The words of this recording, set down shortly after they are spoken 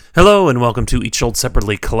Hello and welcome to Each Sold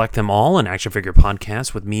Separately, Collect Them All, an action figure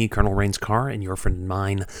podcast with me, Colonel Rains Carr, and your friend and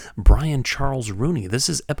mine, Brian Charles Rooney. This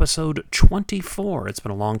is episode 24. It's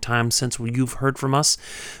been a long time since you've heard from us,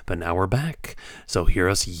 but now we're back. So hear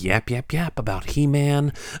us yap about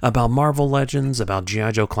He-Man, about Marvel Legends, about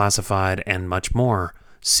G.I. Joe Classified, and much more.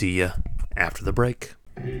 See ya after the break.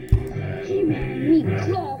 He-Man meets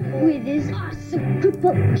Claw with his awesome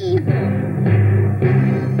triple evil.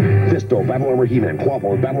 Fisto, Battle Armor He-Man,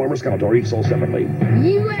 Clawful, and Battle Armor Skeletor each sold separately.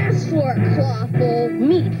 You asked for it, Clawful.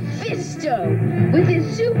 Meet Fisto with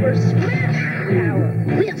his super smash power.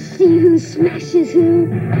 We'll see who smashes who.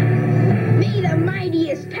 May the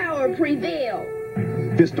mightiest power prevail.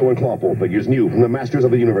 Fisto and Clawful figures new from the Masters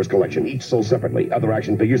of the Universe collection, each sold separately. Other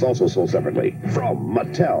action figures also sold separately. From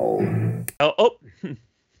Mattel.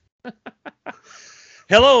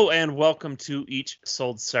 Hello and welcome to Each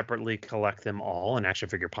Sold Separately, Collect Them All, an action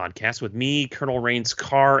figure podcast with me, Colonel Rains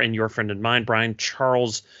Carr, and your friend and mine, Brian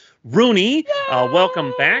Charles Rooney.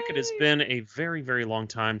 Welcome back. It has been a very, very long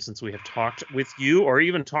time since we have talked with you or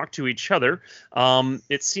even talked to each other.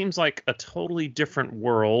 It seems like a totally different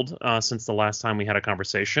world since the last time we had a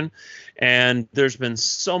conversation. And there's been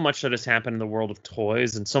so much that has happened in the world of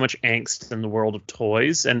toys and so much angst in the world of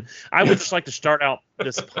toys. And I would just like to start out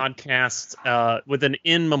this podcast with an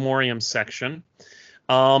in memoriam section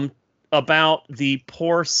about the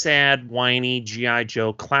poor, sad, whiny G.I.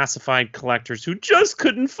 Joe classified collectors who just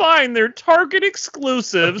couldn't find their Target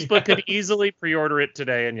exclusives, but could easily pre-order it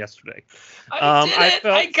today and yesterday.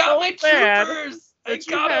 I got my troopers. That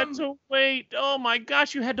you had to wait. Oh my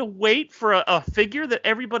gosh, you had to wait for a figure that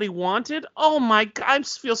everybody wanted. Oh my God, I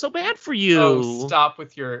feel so bad for you. Oh, stop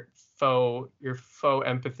with your faux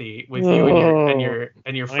empathy with you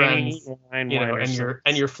and your friends, and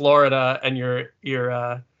your Florida and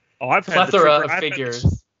your I've plethora of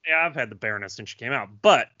figures. I've had the Baroness since she came out,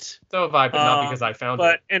 but so have I, but not because I found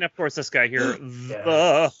it. And of course, this guy here,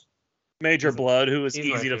 the Major Blood, who was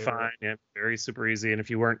easy to find, very super easy. And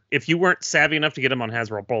if you weren't savvy enough to get him on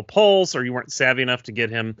Hasbro Pulse, or you weren't savvy enough to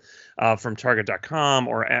get him from Target.com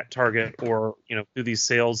or at Target, or through these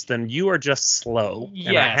sales, then you are just slow.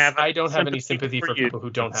 Yes, I don't have any sympathy for people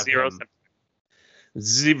who don't have him.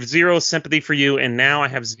 Zero sympathy for you, and now I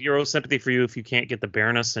have zero sympathy for you if you can't get the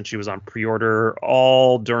Baroness, since she was on pre-order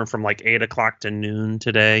all during from like 8 o'clock to noon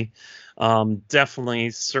today.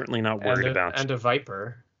 Certainly not worried about you. And a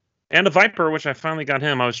Viper. And a Viper, which I finally got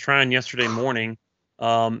him. I was trying yesterday morning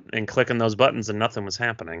and clicking those buttons, and nothing was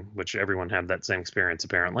happening, which everyone had that same experience,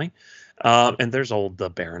 apparently. And there's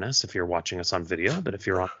the Baroness, if you're watching us on video. But if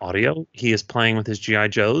you're on audio, he is playing with his G.I.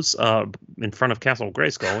 Joes in front of Castle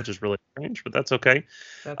Grayskull, which is really strange, but that's okay.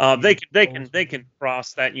 They can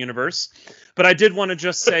cross that universe. But I did want to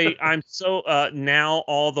just say I'm so now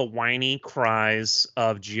all the whiny cries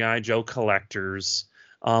of G.I. Joe collectors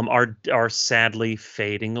are sadly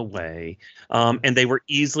fading away, and they were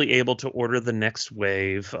easily able to order the next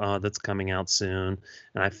wave that's coming out soon.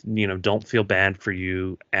 And I don't feel bad for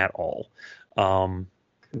you at all.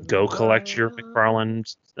 Go collect your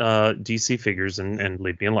McFarlane DC figures and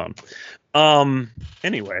leave me alone.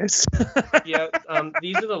 Anyways.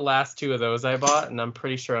 These are the last two of those I bought, and I'm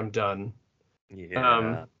pretty sure I'm done.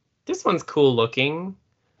 Yeah. This one's cool looking.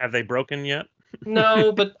 Have they broken yet?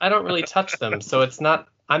 No, but I don't really touch them, so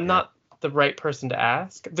I'm not the right person to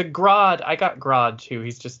ask. The Grodd, I got Grodd too.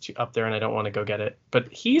 He's just up there, and I don't want to go get it, but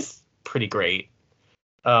he's pretty great.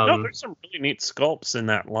 No, there's some really neat sculpts in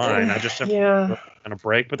that line. I just have to kind of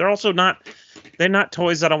break, but they're not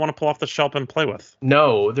toys that I want to pull off the shelf and play with.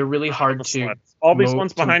 No, they're really hard to. All these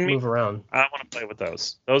ones behind me, move around. I want to play with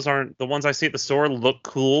those. Those aren't the ones I see at the store. Look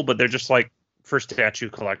cool, but they're just like for statue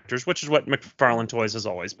collectors, which is what McFarlane Toys has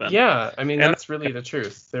always been. Yeah, I mean, that's really the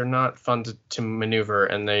truth. They're not fun to maneuver,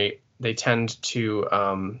 and they tend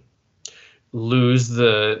to lose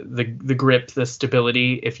the grip, the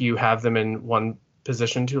stability if you have them in one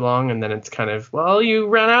position too long, and then it's kind of, well, you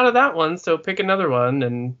ran out of that one, so pick another one,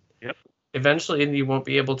 and eventually you won't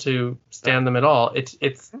be able to stand them at all. That's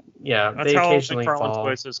they occasionally how McFarlane fall.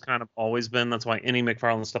 Toys has kind of always been. That's why any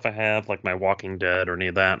McFarlane stuff I have, like my Walking Dead or any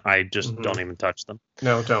of that, I just don't even touch them.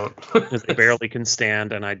 No, don't. Because they barely can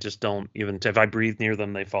stand, and I just don't even. If I breathe near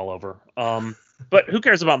them, they fall over. But who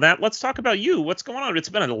cares about that? Let's talk about you. What's going on? It's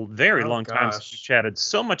been a very long time since we chatted.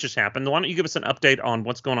 So much has happened. Why don't you give us an update on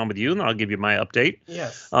what's going on with you, and I'll give you my update.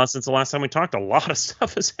 Yes. Since the last time we talked, a lot of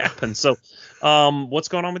stuff has happened. So, what's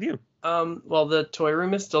going on with you? Well, the toy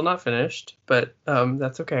room is still not finished, but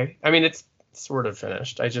that's okay. I mean, it's sort of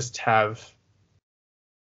finished. I just have,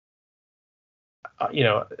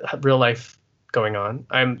 real life going on.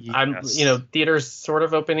 I'm Yes. theaters sort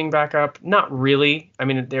of opening back up. Not really. I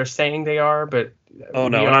mean, they're saying they are, but Oh we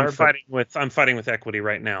no, and are. But I'm fighting with equity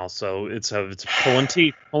right now. So it's pulling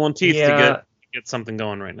teeth to yeah, get something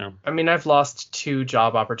going right now. I mean, I've lost 2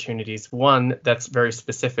 job opportunities. One that's very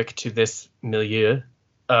specific to this milieu.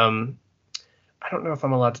 I don't know if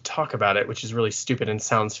I'm allowed to talk about it, which is really stupid and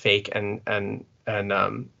sounds fake and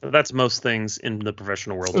That's most things in the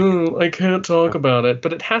professional world. I can't talk about it,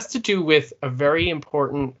 but it has to do with a very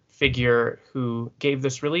important figure who gave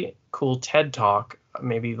this really cool TED talk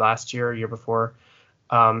maybe last year or year before.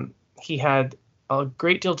 He had a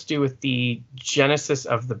great deal to do with the genesis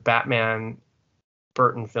of the Batman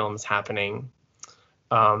Burton films happening.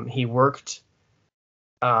 He worked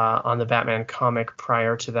on the Batman comic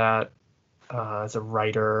prior to that as a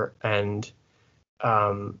writer, and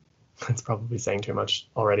that's probably saying too much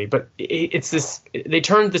already. But it's this. They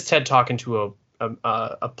turned this TED Talk into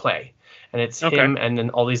a play, and it's him and then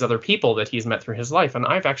all these other people that he's met through his life. And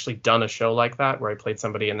I've actually done a show like that where I played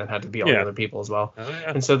somebody and then had to be all the other people as well. Oh,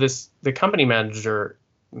 yeah. And so the company manager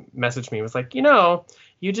messaged me, was like,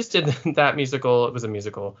 you just did that musical. It was a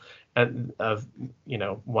musical and of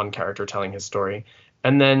one character telling his story.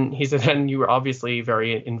 And then he said, and you were obviously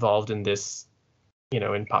very involved in this,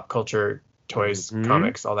 in pop culture, toys,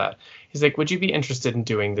 comics, all that. He's like, would you be interested in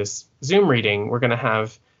doing this Zoom reading? We're going to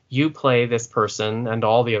have you play this person and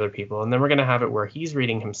all the other people. And then we're going to have it where he's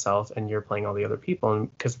reading himself and you're playing all the other people.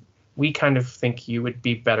 And because we kind of think you would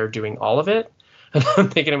be better doing all of it. And I'm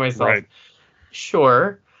thinking to myself,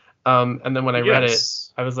 sure. And then when I read it,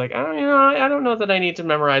 I was like, I don't know that I need to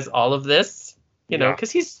memorize all of this,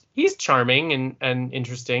 because he's charming and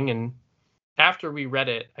interesting. And after we read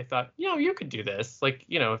it, I thought, you could do this. Like,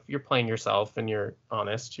 if you're playing yourself and you're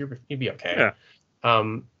honest, you'd be okay.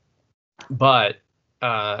 Yeah. But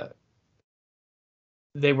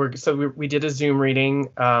we did a Zoom reading,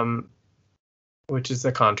 which is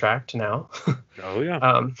a contract now. Oh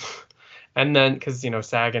yeah. And then, because,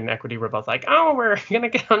 SAG and Equity were both like, oh, we're going to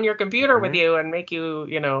get on your computer with you and make you,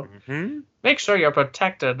 make sure you're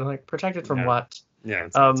protected. Like, protected from what? Yeah.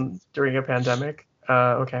 During a pandemic.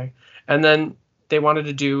 Okay. And then they wanted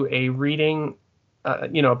to do a reading,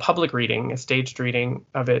 a public reading, a staged reading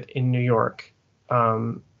of it in New York,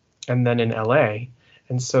 and then in LA.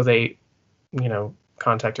 And so they,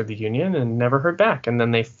 contacted the union and never heard back. And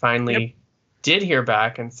then they finally did hear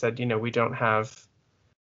back and said, we don't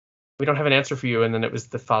have an answer for you. And then it was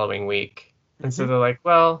the following week. And so they're like,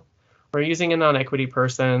 well, we're using a non-equity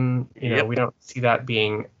person. We don't see that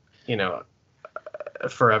being,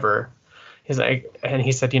 forever. He's like, and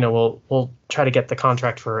he said, we'll try to get the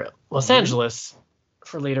contract for Los Angeles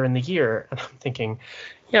for later in the year. And I'm thinking,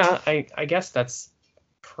 I guess that's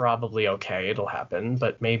probably okay. It'll happen,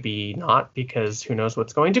 but maybe not, because who knows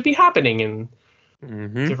what's going to be happening in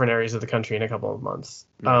different areas of the country in a couple of months.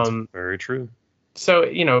 That's very true. So,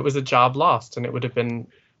 it was a job lost, and it would have been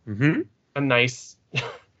a nice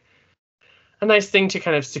thing to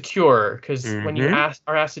kind of secure, because when you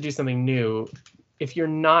are asked to do something new, if you're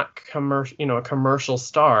not a commercial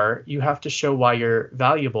star, you have to show why you're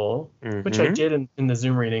valuable, which I did in the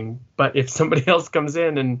Zoom reading. But if somebody else comes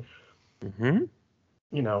in and,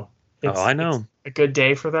 it's, I know. It's a good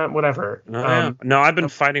day for them, whatever. No, I've been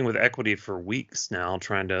fighting with Equity for weeks now,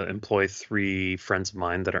 trying to employ 3 friends of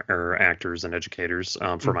mine that are actors and educators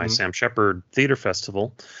for my Sam Shepard Theater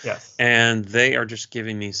Festival. Yes. And they are just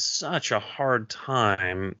giving me such a hard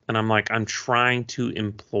time. And I'm like, I'm trying to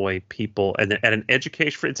employ people at an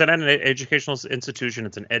education. It's at an educational institution.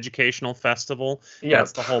 It's an educational festival. Yeah.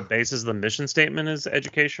 That's the whole basis of the mission statement, is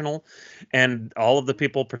educational. And all of the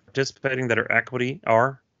people participating that are Equity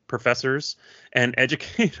are professors and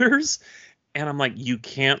educators, and I'm like, you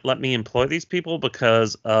can't let me employ these people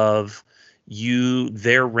because of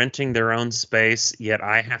they're renting their own space, yet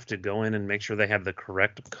I have to go in and make sure they have the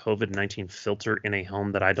correct COVID-19 filter in a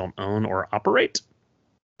home that I don't own or operate.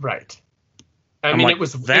 Right. I mean, like,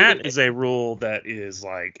 that is a rule that is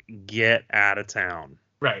like, get out of town.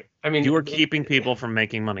 Right. I mean, you are keeping people from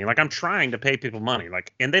making money. Like, I'm trying to pay people money,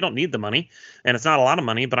 like, and they don't need the money, and it's not a lot of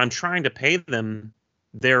money, but I'm trying to pay them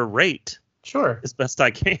their rate, as best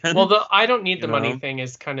I can. Well, the I don't need the money thing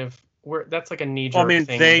is kind of that's like a knee-jerk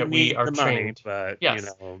thing that we are trained. But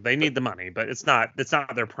they need the money, but it's not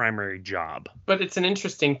their primary job. But it's an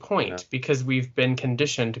interesting point, because we've been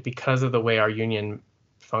conditioned, because of the way our union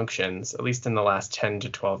functions, at least in the last 10 to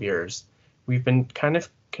 12 years, we've been kind of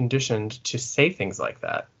conditioned to say things like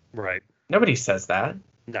that. Right. Nobody says that.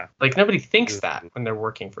 No. Like, nobody thinks that when they're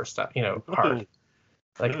working for stuff, hard.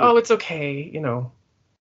 Like, oh, it's okay,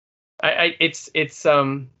 it's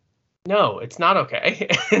No, it's not okay.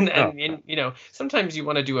 and, Oh. and you know, sometimes you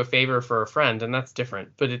want to do a favor for a friend, and that's different.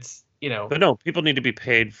 But it's, you know, But no, people need to be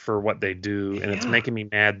paid for what they do, and it's Yeah. making me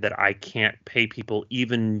mad that I can't pay people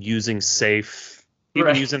even using safe, even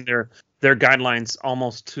Right. using their guidelines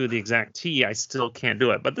almost to the exact T. I still can't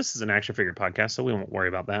do it. But this is an action figure podcast, so we won't worry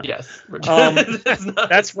about that. yes.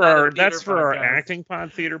 That's for our podcast. acting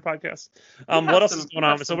pod theater podcast. We have What else some- is we going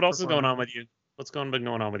have on? So some what else is going on performance. with you? What's been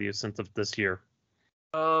going on with you since of this year?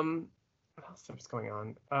 What else is going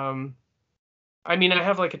on? I mean, I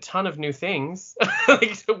have like a ton of new things.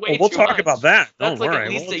 Like, way We'll too talk much. about that. Don't That's like worry. at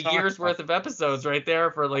least We'll a talk year's about- worth of episodes right there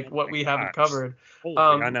for like Oh what my we haven't gosh. covered. Holy,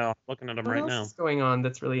 I know. I'm looking at them What right else now. is going on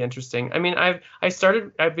that's really interesting? I mean, I've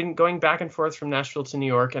been going back and forth from Nashville to New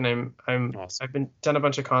York, and Awesome. I've been done a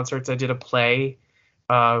bunch of concerts. I did a play.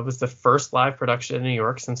 It was the first live production in New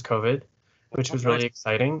York since COVID, which was really nice.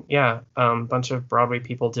 exciting. Yeah, a bunch of Broadway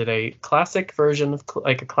people did a classic version of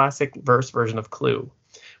like a classic verse version of Clue,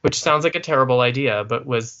 which sounds like a terrible idea, but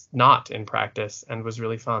was not in practice and was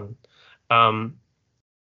really fun.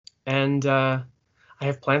 And I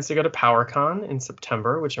have plans to go to PowerCon in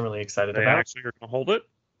September, which I'm really excited They about. actually are going to hold it.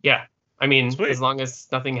 Yeah. I mean, Sweet. as long as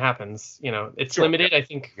nothing happens, you know, it's Sure, limited, I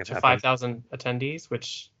think, It to happens. 5,000 attendees,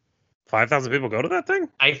 which 5,000 people go to that thing.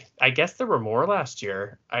 I guess there were more last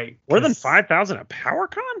year. More than 'cause- 5,000 at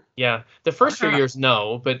PowerCon. Yeah. The first few Wow. years,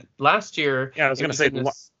 no, but last year. Yeah, I was it going to say in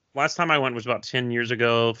this- last time I went was about 10 years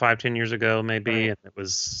ago, 10 years ago, maybe, Right. and it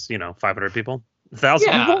was 500 people, 1,000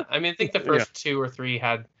 Yeah. people. I mean, I think the Yeah. first 2 or 3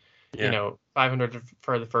 had, Yeah. 500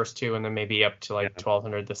 for the first 2, and then maybe up to like Yeah.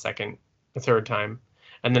 1,200 the third time.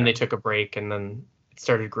 And then Yeah. they took a break, and then it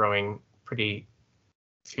started growing pretty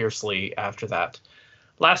fiercely after that.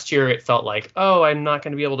 Last year, it felt like, oh, I'm not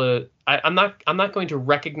going to be able to. I'm not going to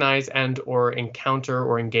recognize and or encounter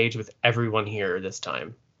or engage with everyone here this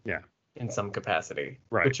time. Yeah. In some capacity,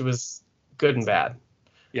 Right. which was good and bad.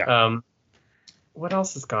 Yeah. What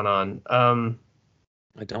else has gone on?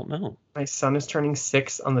 I don't know. My son is turning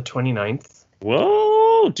 6 on the 29th.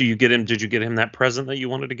 Whoa! Did you get him that present that you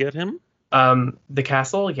wanted to get him? The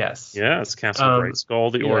castle, yes. Yes, Castle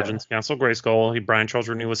Grayskull, the yeah. Origins Castle Grayskull. Brian Charles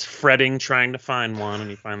Renew was fretting trying to find one, and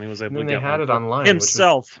he finally was able And then to they get had one it for online,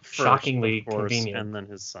 himself, first, shockingly of course, convenient. and then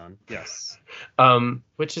his son. Yes,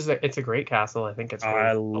 Which is it's a great castle. I think it's. Really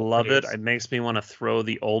I well love it. produced. It makes me want to throw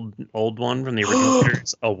the old one from the original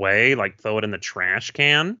series away, like throw it in the trash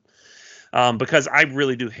can, because I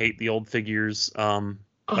really do hate the old figures.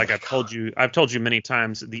 Oh Like my I've told you many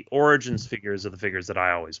times, the Origins figures are the figures that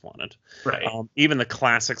I always wanted. Right. Even the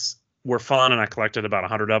classics were fun, and I collected about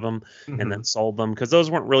 100 of them Mhm. and then sold them because those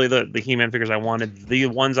weren't really the He-Man figures I wanted. The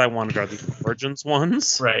ones I wanted are the Origins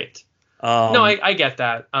ones. Right. No, No, I get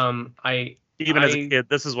that. even as a kid,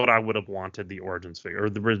 this is what I would have wanted the Origins figure or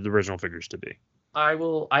the original figures to be.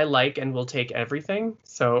 I like and will take everything.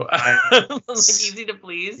 So like easy to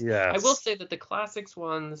please. Yes. I will say that the classics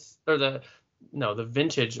ones or the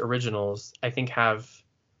vintage originals I think have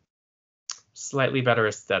slightly better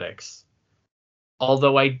aesthetics.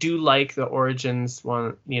 Although I do like the Origins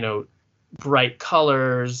one, bright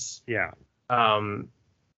colors, Yeah.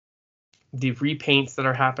 the repaints that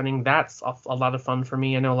are happening, that's a lot of fun for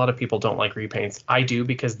me. I know a lot of people don't like repaints. I do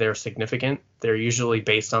because they're significant. They're usually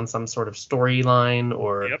based on some sort of storyline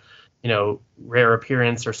or, Yep. rare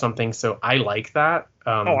appearance or something. So I like that.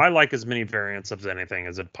 I like as many variants of anything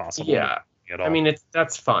as it possible. Yeah. At all. I mean,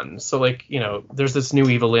 that's fun. So like, there's this new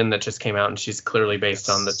Evelyn that just came out and she's clearly based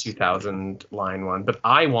on the 2000 line one, but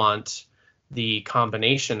I want the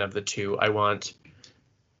combination of the two. I want,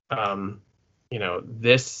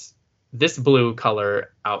 this blue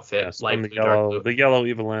color outfit, yes, light and the blue, dark blue, the yellow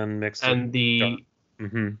Evelyn mixed and the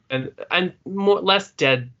mm-hmm. and more less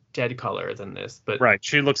dead color than this, but Right.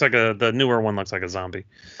 She looks like the newer one looks like a zombie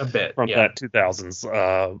a bit from that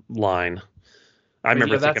 2000s line. I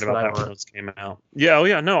remember thinking about that when those came out. Yeah. Oh,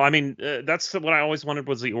 yeah. No, I mean, that's what I always wanted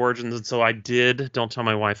was the Origins. And so I did. Don't tell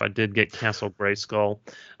my wife. I did get Castle Grayskull.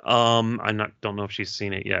 Don't know if she's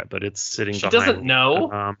seen it yet, but it's sitting she behind doesn't me.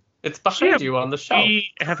 know. It's behind you on the shelf.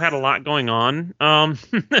 We have had a lot going on.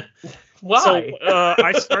 Why? So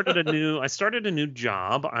I started a new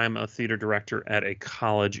job. I'm a theater director at a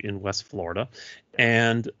college in West Florida,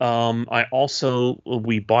 and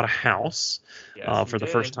we bought a house Yes, for you the did.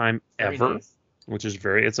 first time Very ever. nice. which is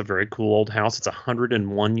it's a very cool old house. It's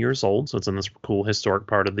 101 years old, so it's in this cool historic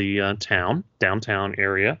part of the downtown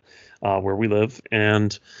area where we live.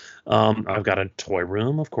 And I've got a toy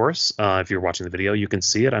room, of course. If you're watching the video, you can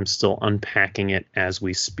see it. I'm still unpacking it as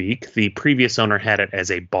we speak. The previous owner had it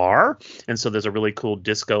as a bar, and so there's a really cool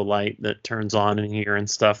disco light that turns on in here and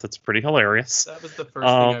stuff. That's pretty hilarious. That was the first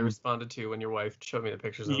thing I responded to when your wife showed me the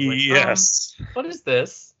pictures. I was like, yes. What is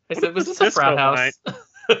this? I said, was this a frat house?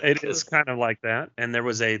 It is kind of like that. And there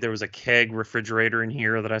was a keg refrigerator in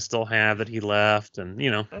here that I still have that he left. And,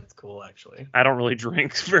 that's cool, actually. I don't really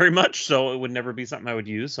drink very much, so it would never be something I would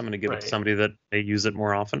use. So I'm going to give it to somebody that may use it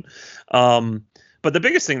more often. But the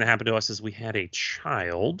biggest thing that happened to us is we had a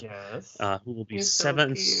child who will be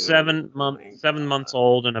seven months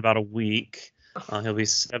old in about a week. He'll be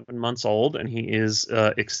 7 months old, and he is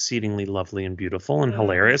exceedingly lovely and beautiful and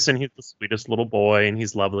hilarious, and he's the sweetest little boy, and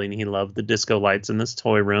he's lovely, and he loved the disco lights in this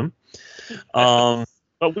toy room.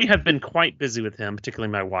 But we have been quite busy with him, particularly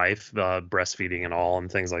my wife, breastfeeding and all, and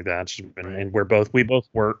things like that. And we both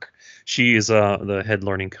work. She is the head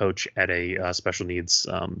learning coach at a special needs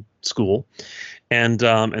school, and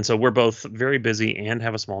so we're both very busy and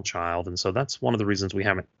have a small child, and so that's one of the reasons we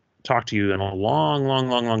haven't talked to you in a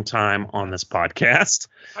long time on this podcast.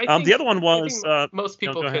 The other one was most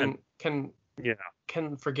people can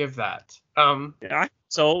forgive that.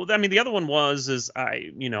 So I mean, the other one is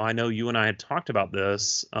I know you and I had talked about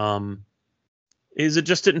this. Is it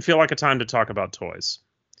just didn't feel like a time to talk about toys?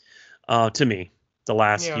 To me, the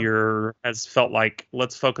last year has felt like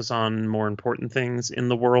let's focus on more important things in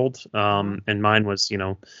the world. And mine was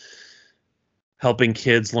helping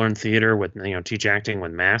kids learn theater with, teach acting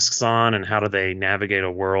with masks on, and how do they navigate a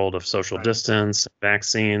world of social distance,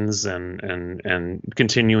 vaccines, and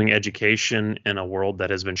continuing education in a world that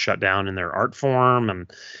has been shut down in their art form,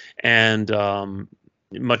 and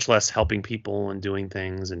much less helping people and doing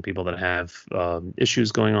things, and people that have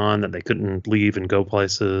issues going on that they couldn't leave and go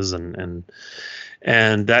places, and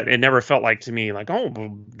that it never felt like to me like, oh,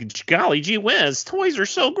 golly gee whiz, toys are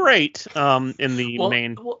so great. In the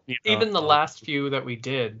main, even the last few that we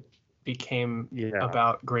did became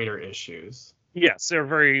about greater issues. Yes,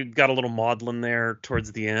 they're got a little maudlin there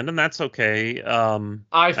towards the end, and that's okay.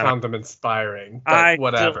 I found them inspiring, but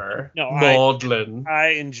whatever. Maudlin. I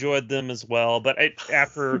enjoyed them as well, but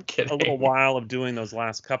after a little while of doing those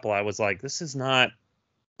last couple, I was like, this is not.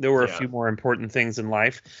 There were a few more important things in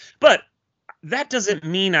life, but that doesn't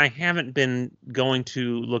mean I haven't been going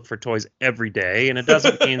to look for toys every day, and it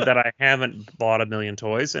doesn't mean that I haven't bought a million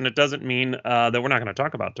toys, and it doesn't mean that we're not going to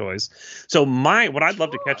talk about toys. So what I'd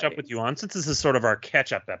love to catch up with you on, since this is sort of our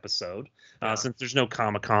catch-up episode, since there's no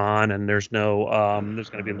Comic-Con and there's no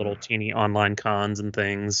there's going to be little teeny online cons and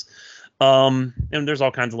things, and there's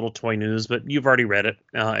all kinds of little toy news, but you've already read it.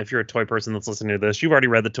 If you're a toy person that's listening to this, you've already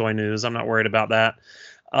read the toy news. I'm not worried about that.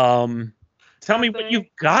 Tell me what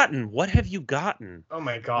you've gotten. What have you gotten? Oh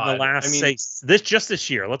my God! The last this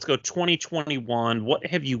year. Let's go 2021. What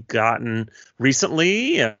have you gotten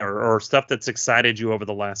recently, or stuff that's excited you over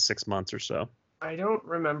the last 6 months or so? I don't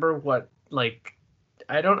remember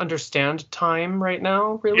I don't understand time right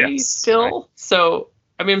now, really. Yes, still. right. So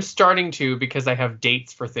I mean, I'm starting to, because I have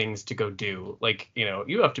dates for things to go do. Like,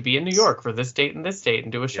 you have to be in New York for this date and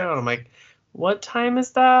do a show. And I'm like, what time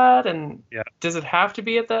is that? And does it have to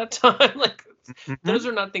be at that time? Like. Those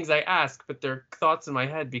are not things I ask, but they're thoughts in my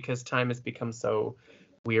head because time has become so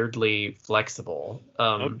weirdly flexible,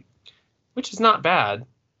 which is not bad,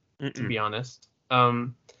 to be honest.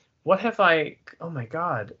 What have I? Oh my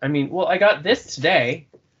God! I mean, well, I got this today.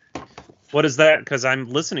 What is that? Because I'm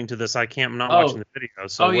listening to this, I'm not watching the video.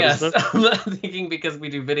 So what yes, is this? I'm thinking because we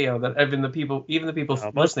do video that even the people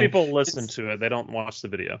most people listen to it. They don't watch the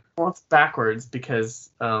video. Well, it's backwards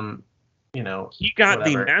because he got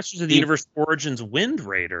the Masters of the Universe Origins Wind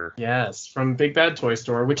Raider. Yes, from Big Bad Toy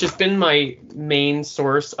Store, which has been my main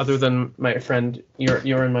source, other than my friend,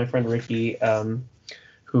 your and my friend Ricky,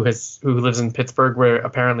 who lives in Pittsburgh, where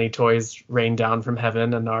apparently toys rain down from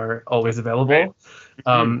heaven and are always available.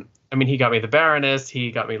 Right. I mean, he got me the Baroness,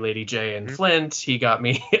 he got me Lady J and Flint, he got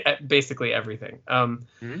me basically everything.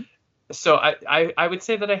 So I would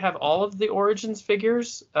say that I have all of the Origins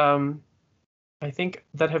figures. I think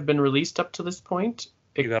that have been released up to this point.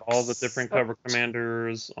 You got all the different Cobra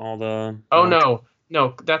Commanders, all the. Oh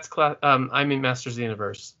no, that's I'm in Masters of the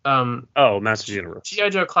Universe. Masters of the Universe. G.I.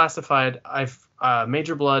 Joe Classified. I've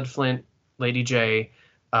Major Blood, Flint, Lady J,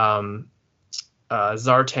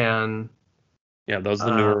 Zartan. Yeah, those are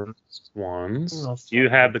the newer ones. You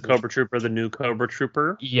have the Cobra Trooper, the new Cobra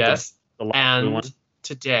Trooper. Yes, the last one.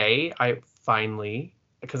 Today I finally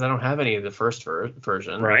because I don't have any of the first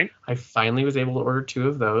version. Right. I finally was able to order 2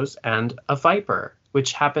 of those and a Viper,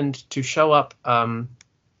 which happened to show up.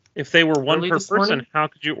 If they were one Early per this person, morning? how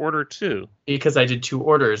could you order 2? Because I did 2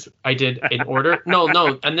 orders. I did an order.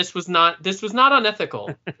 No, and this was not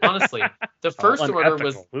unethical. Honestly, the first order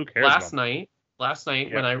was Unethical. Who cares last about night. Last night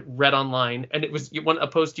Yeah. when I read online, and it was a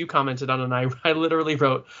post you commented on, and I literally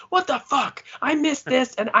wrote, "What the fuck? I missed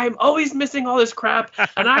this, and I'm always missing all this crap,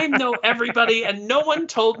 and I know everybody, and no one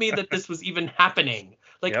told me that this was even happening."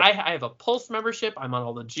 Like, Yep. I have a Pulse membership. I'm on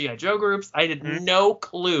all the G.I. Joe groups. I had Mhm. no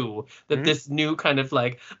clue that Mhm. this new kind of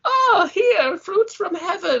like, oh, here, fruits from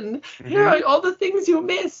heaven. Here Mhm. are all the things you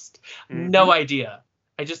missed. Mhm. No idea.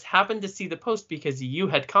 I just happened to see the post because you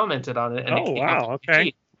had commented on it. And it Oh, came wow, up on okay.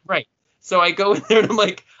 feed. Right. So I go in there and I'm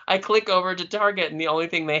like, I click over to Target, and the only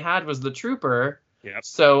thing they had was the Trooper. Yep.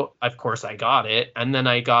 So, of course, I got it. And then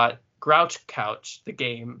I got Grouch Couch, the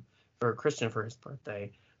game, for Christian for his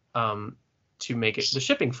birthday, to make it the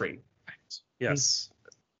shipping free. Yes.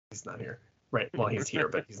 He's not here. Right. Well, he's here,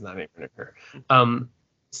 but he's not even here.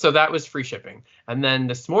 So that was free shipping. And then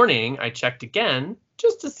this morning I checked again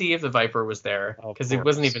just to see if the Viper was there, Of because it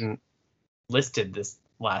wasn't course. even listed this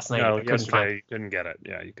last night. No, I couldn't find yesterday you couldn't get it.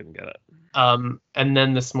 Yeah, you couldn't get it. and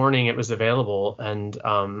then this morning it was available, and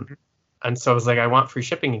so I was like, I want free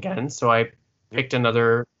shipping again. So I picked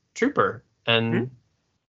another Trooper, and Mhm.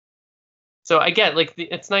 so I get, like,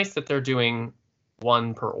 it's nice that they're doing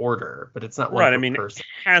 1 per order, but it's not 1 Right. per I mean, person.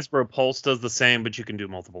 Hasbro Pulse does the same, but you can do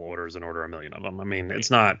multiple orders and order 1,000,000 of them. I mean,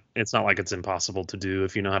 it's not like it's impossible to do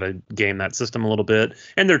if you know how to game that system a little bit.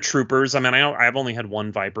 And they're troopers. I mean, I've only had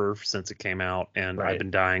 1 Viper since it came out, and Right. I've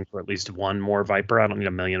been dying for at least 1 more Viper. I don't need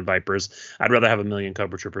 1,000,000 Vipers. I'd rather have 1,000,000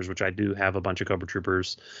 Cobra Troopers, which I do have a bunch of Cobra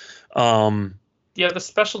Troopers. Yeah, the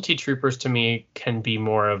specialty troopers to me can be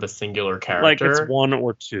more of a singular Like character. it's 1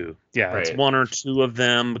 or 2. Yeah, it's Right. 1 or 2 of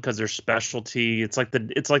them because they're specialty. It's like the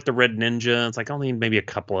Red Ninja. It's like only maybe a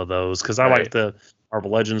couple of those because I Right. like the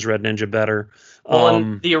Marvel Legends Red Ninja better. Well,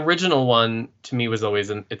 and the original one to me was always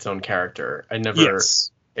its own character. I never.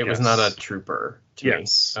 Yes. It was not a trooper to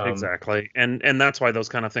Yes, me. exactly. And that's why those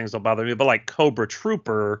kind of things don't bother me. But like Cobra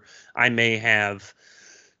Trooper, I may have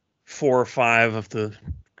 4 or 5 of the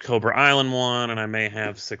Cobra Island one, and I may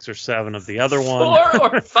have 6 or 7 of the other one.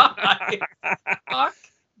 4 or 5. Fuck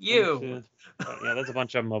you. Yeah, there's a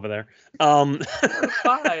bunch of them over there. 4 or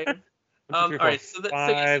 5. All right, so 5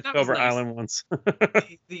 that was Cobra nice. Island ones.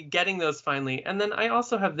 the getting those finally, and then I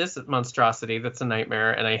also have this monstrosity that's a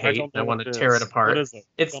nightmare, and I hate. don't And I know want what to it tear it is. apart. What is it?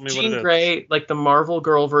 It's Tell me what it Jean is. Grey, like the Marvel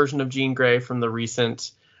Girl version of Jean Grey from the recent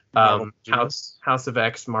Marvel Legends. House of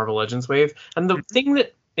X Marvel Legends wave. And the thing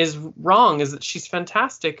that is wrong is that she's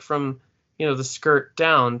fantastic from, the skirt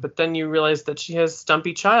down, but then you realize that she has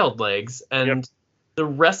stumpy child legs, and Yep. the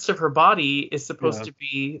rest of her body is supposed Yeah. to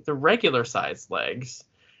be the regular sized legs.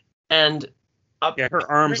 And Yeah, her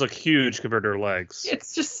arms look huge compared to her legs.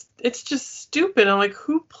 it's just stupid. I'm like,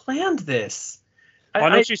 who planned this? Well, I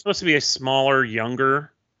know she's supposed to be a smaller,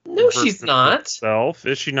 younger. No, she's version of not. herself.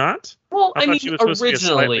 Is she not? Well, I I thought mean, she was supposed to be a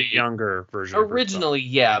slightly originally, younger version. of herself. originally,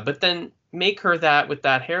 yeah, but then make her that with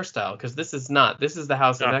that hairstyle, because this is the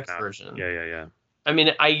House of Not X that. version. Yeah. I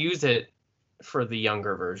mean, I use it for the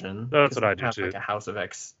younger version. That's 'cause what I we do have, too. like, a House of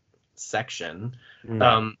X section.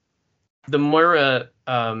 Mm. The Moira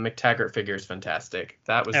McTaggart figure is fantastic.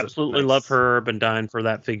 That was Absolutely nice. love her. Been dying for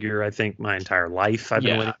that figure. I think my entire life. I've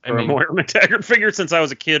been Yeah, waiting I for mean- a Moira McTaggart figure since I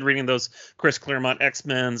was a kid reading those Chris Claremont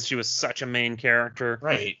X-Men's. She was such a main character.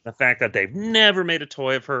 Right. The fact that they've never made a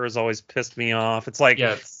toy of her has always pissed me off. It's like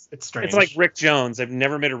Yeah, it's strange. It's like Rick Jones. They've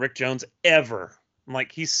never made a Rick Jones ever. I'm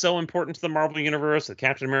like, he's so important to the Marvel Universe, the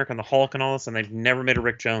Captain America and the Hulk and all this, and they've never made a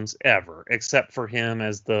Rick Jones ever, except for him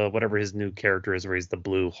as the whatever his new character is, where he's the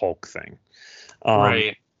blue Hulk thing.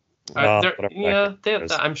 Right. whatever that Yeah,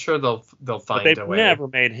 is. I'm sure they'll But find they've a way. never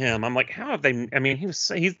made him. I'm like, how have they? I mean, he's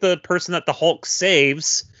the person that the Hulk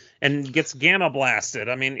saves and gets gamma blasted.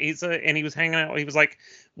 I mean, and he was hanging out. He was like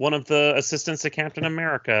one of the assistants to Captain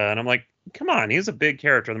America, and I'm like, come on, he's a big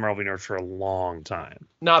character in the Marvel Universe for a long time.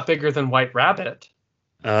 Not bigger than White Rabbit.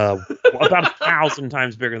 About 1,000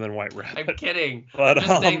 times bigger than White Rabbit. I'm kidding. But, I'm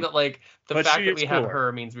just saying that, like, the but fact she that is we have cooler.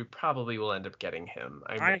 her means we probably will end up getting him.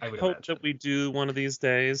 I would hope imagine. that we do one of these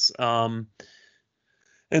days. And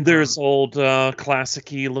there's old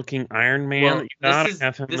classic-y looking Iron Man Well, that you got. I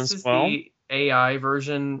have him this as is well. the AI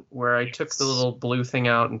version where I took the little blue thing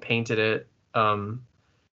out and painted it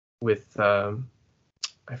with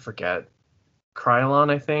I forget, Krylon,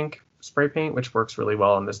 I think, spray paint, which works really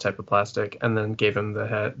well on this type of plastic, and then gave him the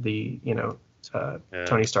head, Yeah.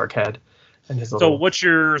 Tony Stark head, and his So little. what's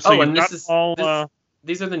your? Oh, you've and this got is- all. this-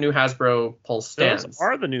 these are the new Hasbro Pulse stands. Those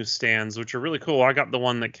are the new stands, which are really cool. I got the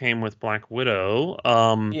one that came with Black Widow.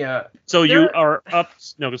 Yeah. So you are up.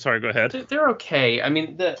 No, sorry. Go ahead. They're okay. I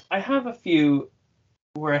mean, I have a few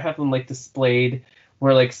where I have them like displayed,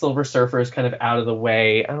 where like Silver Surfer is kind of out of the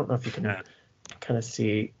way. I don't know if you can kind of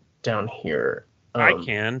see down here. I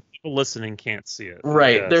can. People listening can't see it.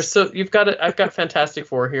 Right. Yes. You've got it. I've got Fantastic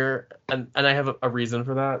Four here, and I have a reason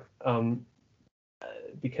for that.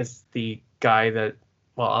 Because the guy that,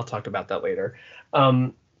 well, I'll talk about that later.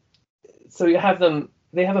 So you have them.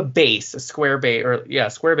 They have a base, a square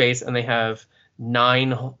base, square base, and they have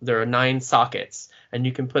 9. There are 9 sockets, and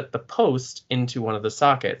you can put the post into one of the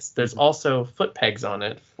sockets. There's also foot pegs on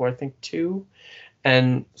it for I think 2.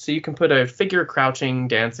 And so you can put a figure crouching,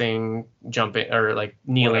 dancing, jumping, or like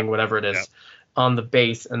kneeling, whatever it is, on the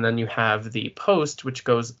base. And then you have the post, which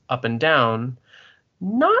goes up and down.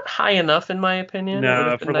 Not high enough, in my opinion.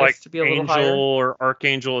 No, for nice like to be a Angel little or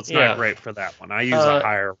Archangel, it's not great for that one. I use a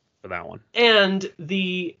higher for that one. And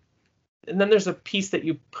then there's a piece that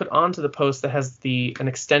you put onto the post that has an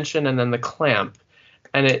extension and then the clamp.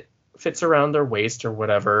 And it fits around their waist or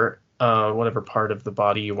whatever part of the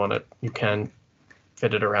body you can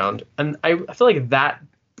fit it around. And I feel like that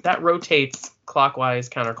rotates clockwise,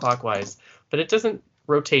 counterclockwise, but it doesn't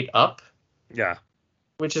rotate up. Yeah.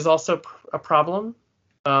 Which is also a problem.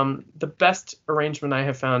 The best arrangement I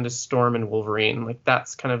have found is Storm and Wolverine. Like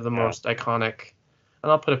that's kind of the most iconic.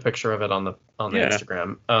 And I'll put a picture of it on the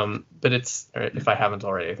Instagram. But it's, if I haven't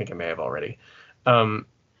already, I think I may have already.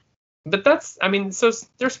 But that's, I mean, so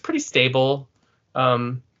they're pretty stable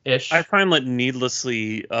ish. I find it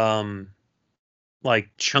needlessly like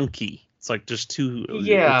chunky. It's like just too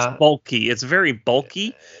it's bulky. It's very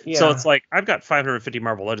bulky. Yeah. So it's like I've got 550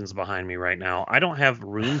 Marvel Legends behind me right now. I don't have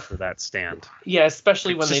room for that stand. Yeah,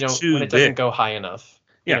 especially when it doesn't go high enough.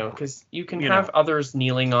 You know, because you can have others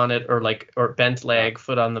kneeling on it or bent leg,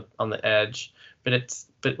 foot on the edge. But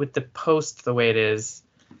with the post the way it is,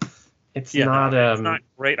 it's not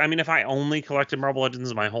great. I mean, if I only collected Marvel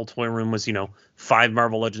Legends and my whole toy room was, 5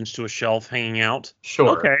 Marvel Legends to a shelf hanging out.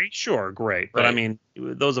 Sure. Okay, sure, great. Right. But I mean,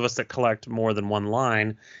 those of us that collect more than one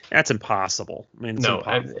line, that's impossible. I mean,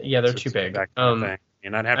 they're too big.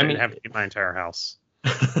 And I'd have to get my entire house.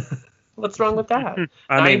 What's wrong with that?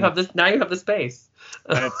 Now you have the space.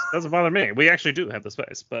 That doesn't bother me. We actually do have the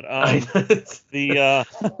space, but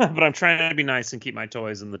but I'm trying to be nice and keep my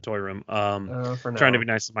toys in the toy room. Trying to be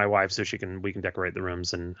nice to my wife so we can decorate the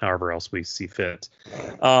rooms and however else we see fit.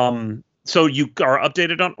 So you are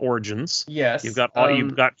updated on Origins. Yes. You've got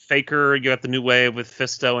Faker. You got the new wave with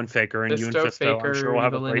Fisto and Faker, and you and Fisto. Faker, I'm sure we'll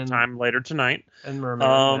have a great time later tonight. And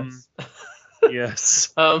Merman.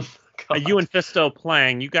 Yes. You and Fisto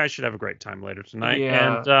playing. You guys should have a great time later tonight.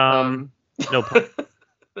 Yeah. And no.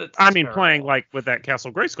 I mean, playing like with that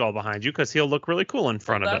Castle Grayskull behind you because he'll look really cool in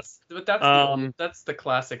front of it. But that's the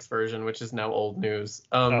classics version, which is now old news.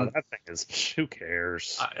 That thing is. Who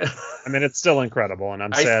cares? I mean, it's still incredible, and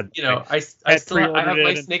I'm sad. I have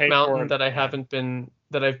my Snake Mountain that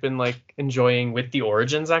I've been like enjoying with the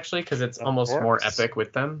Origins actually because it's almost more epic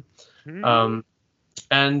with them.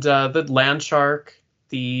 And the Land Shark,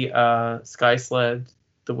 the Sky Sled,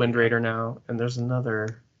 the Wind Raider now, and there's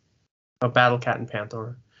another. Battle Cat and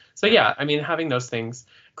Panther. So yeah, I mean, having those things.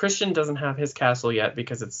 Christian doesn't have his castle yet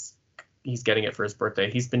because he's getting it for his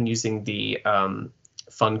birthday. He's been using the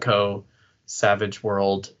Funko Savage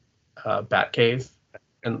World Batcave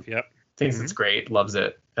and thinks it's great, loves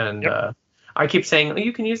it. And I keep saying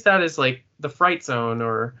you can use that as like the Fright Zone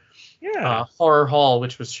or Horror Hall,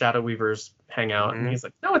 which was Shadow Weaver's hangout. And he's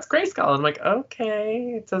like, no, it's Grayskull. And I'm like,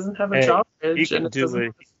 okay, it doesn't have a drawbridge.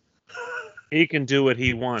 He can do what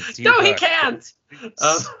he wants. No, he can't.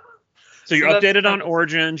 So you're updated on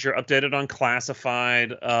Origins. You're updated on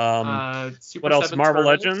Classified. What else? Marvel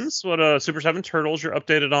Legends. What Super 7 Turtles. You're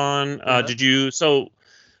updated on. Did you? So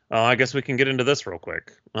I guess we can get into this real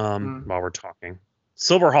quick while we're talking.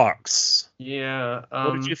 Silverhawks. Yeah.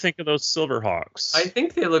 What did you think of those Silverhawks? I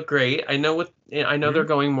think they look great. I know they're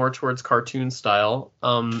going more towards cartoon style.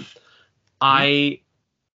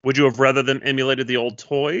 Would you have rather them emulated the old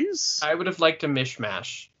toys? I would have liked a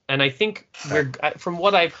mishmash. And I think from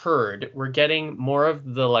what I've heard, we're getting more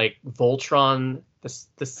of the like Voltron,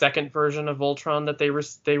 the second version of Voltron that they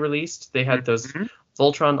released. They had those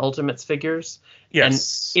Voltron Ultimates figures.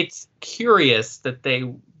 Yes. And it's curious that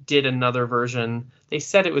they did another version. They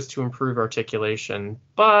said it was to improve articulation,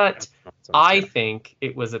 but I think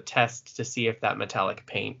it was a test to see if that metallic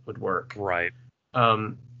paint would work. Right.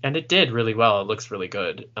 And it did really well. It looks really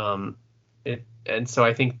good. And so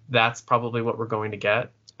I think that's probably what we're going to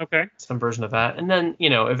get. Okay. Some version of that. And then,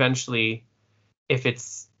 eventually if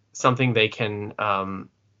it's something they can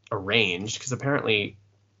arrange, because apparently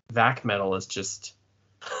vac metal is just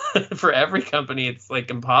for every company it's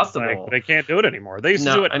like impossible. Like, they can't do it anymore. They used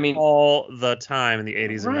to do it all the time in the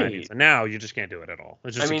 80s and 90s, and now you just can't do it at all.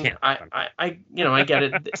 It's just, you can't. I get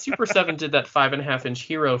it. Super 7 did that 5.5-inch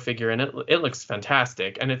Hero figure, and it looks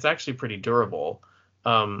fantastic, and it's actually pretty durable.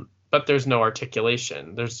 But there's no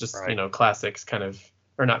articulation. There's just classics kind of,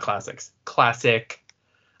 or not classics, classic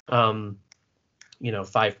 5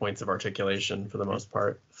 points of articulation for the most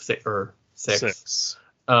part, six.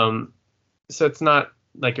 So it's not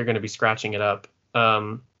like you're going to be scratching it up.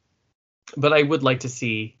 But I would like to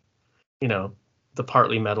see, the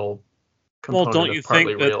partly metal component. Well, don't you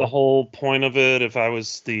think that the whole point of it, if I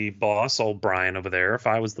was the boss, old Brian over there, if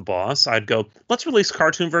I was the boss, I'd go, let's release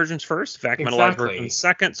cartoon versions first, vac metalized versions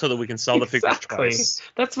second, so that we can sell the figures twice.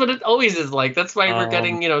 That's what it always is like. That's why we're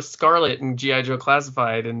getting, Scarlet and G.I. Joe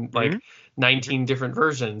Classified and 19 different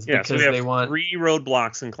versions, because so we have they want 3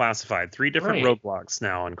 roadblocks in Classified, 3 different roadblocks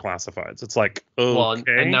now in Classifieds. It's like, okay. Well,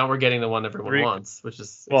 and now we're getting the one everyone wants, which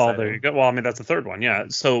is exciting. There you go. Well, I mean, that's the third one, yeah.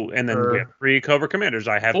 So, and then we have 3 Cobra Commanders.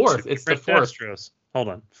 I have fourth. It's the fourth. Destros. Hold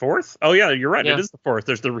on, 4th? Oh yeah, you're right. Yeah. It is the 4th.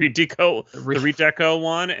 There's the redeco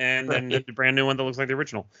one, and then the brand new one that looks like the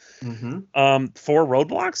original. 4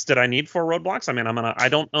 roadblocks. Did I need 4 roadblocks? I mean, I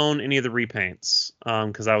don't own any of the repaints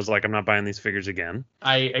because I was like, I'm not buying these figures again.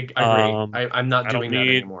 I agree. I'm not doing that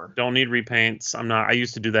anymore. Don't need repaints. I'm not. I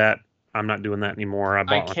used to do that. I'm not doing that anymore.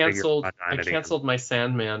 I canceled my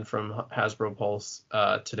Sandman from Hasbro Pulse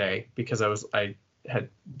today because I had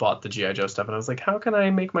bought the G.I. Joe stuff, and I was like, how can I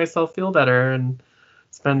make myself feel better and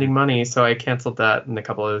spending money? So I canceled that and a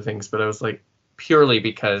couple other things, but I was like, purely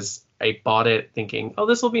because I bought it thinking, oh,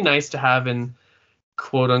 this will be nice to have in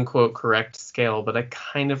quote unquote correct scale, but I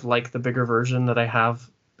kind of like the bigger version that I have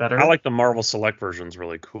better. I like the Marvel Select version's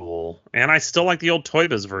really cool, and I still like the old Toy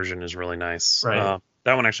Biz version is really nice. Right.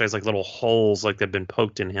 That one actually has like little holes, like they've been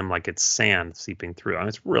poked in him, like it's sand seeping through. And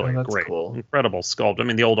it's really great, cool. Incredible sculpt. I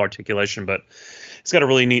mean, the old articulation, but it's got a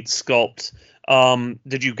really neat sculpt.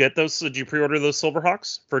 Did you get those? Did you pre-order those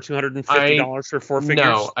Silverhawks for $250 for 4 figures?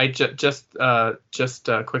 No, I just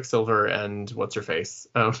Quicksilver and what's her face.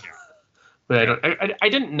 But I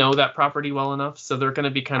didn't know that property well enough, so they're going to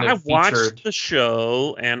be kind of featured. I watched the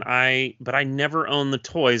show, but I never owned the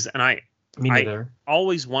toys, and Me neither. I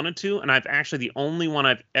always wanted to, and I've actually, the only one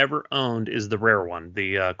I've ever owned is the rare one,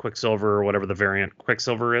 the Quicksilver, or whatever the variant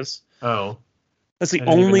Quicksilver is. Oh. That's the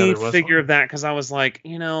only figure of that, because I was like,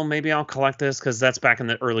 maybe I'll collect this, because that's back in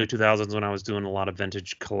the early 2000s when I was doing a lot of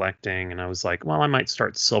vintage collecting, and I was like, well, I might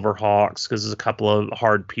start Silverhawks, because there's a couple of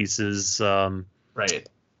hard pieces. Right.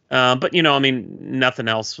 But, I mean, nothing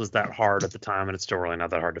else was that hard at the time, and it's still really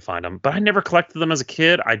not that hard to find them. But I never collected them as a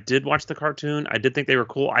kid. I did watch the cartoon. I did think they were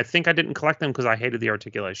cool. I think I didn't collect them because I hated the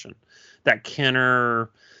articulation. That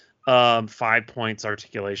Kenner 5 points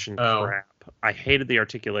articulation crap. I hated the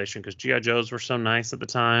articulation because G.I. Joes were so nice at the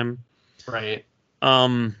time. Right.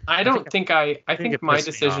 I think my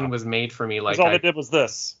decision was made for me. Like all they did was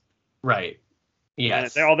this. Right.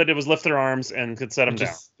 Yes. All they did was lift their arms and could set them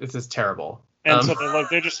down. This is terrible. And so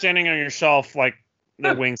they're just standing on your shelf like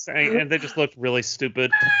their wings, and they just looked really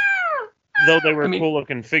stupid. Though they were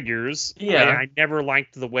cool-looking figures. Yeah. I never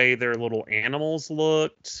liked the way their little animals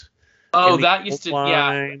looked. Oh, that used to...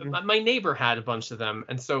 Yeah. My neighbor had a bunch of them,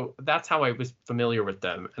 and so that's how I was familiar with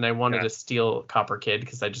them. And I wanted to steal Copper Kid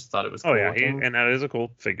because I just thought it was cool. Oh, yeah, and that is a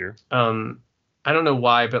cool figure. I don't know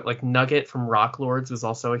why, but like Nugget from Rock Lords was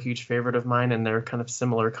also a huge favorite of mine, and they're kind of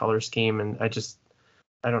similar color scheme, and I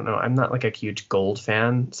don't know. I'm not like a huge gold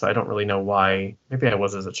fan, so I don't really know why. Maybe I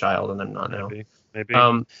was as a child, and I'm not now. Maybe.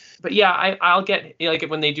 But yeah, I'll get like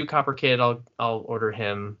when they do Copper Kid, I'll order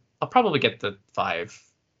him. I'll probably get the 5.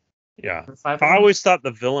 Yeah, I always thought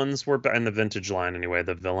the villains were in the vintage line anyway.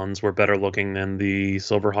 The villains were better looking than the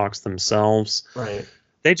Silverhawks themselves. Right.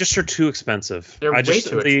 They just are too expensive. They're way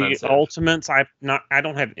too expensive. The Ultimates, I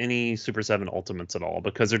don't have any Super 7 Ultimates at all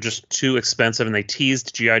because they're just too expensive, and they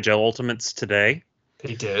teased G.I. Joe Ultimates today.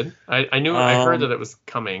 They did. I knew. I heard that it was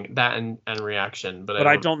coming. That and Reaction, but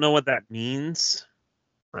I don't know what that means.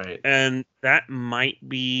 Right. And that might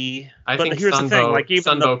be. I think here's the thing. Like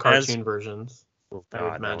even Sunbow cartoon versions. Oh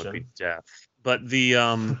God, that would be death. But the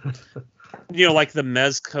like the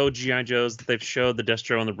Mezco G.I. Joes that they've showed, the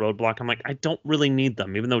Destro and the Roadblock. I'm like, I don't really need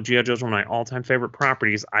them. Even though G.I. Joe's one of my all-time favorite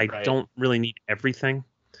properties, I don't really need everything.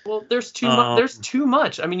 Well, there's too much. There's too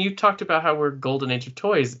much. I mean, you talked about how we're golden age of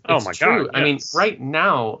toys. It's true. God, yes. I mean, right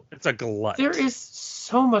now it's a glut. There is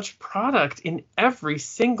so much product in every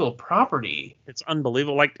single property. It's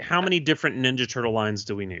unbelievable. Like, how many different Ninja Turtle lines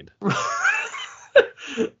do we need?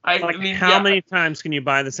 Like, mean, how yeah, many times can you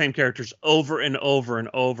buy the same characters over and over and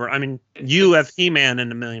over? I mean, you it's- have He-Man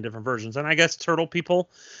in a million different versions, and I guess turtle people,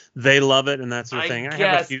 they love it, and that's their I thing. I have a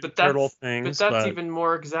guess, few but turtle that's things, even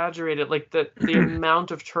more exaggerated. Like the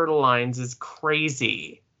amount of turtle lines is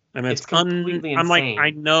crazy. I mean, It's completely I'm like, I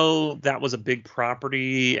insane. know that was a big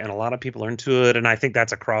property, and a lot of people are into it, and I think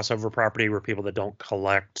that's a crossover property where people that don't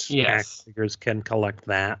collect action Yes. figures can collect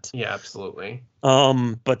that. Yeah, absolutely.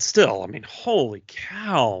 But still, I mean, holy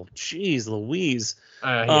cow, jeez, Louise.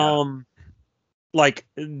 Yeah. Like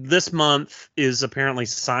this month is apparently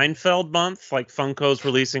Seinfeld month. Like Funko's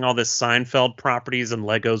releasing all this Seinfeld properties, and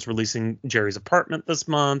Lego's releasing Jerry's Apartment this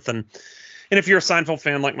month. And if you're a Seinfeld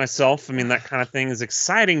fan like myself, I mean that kind of thing is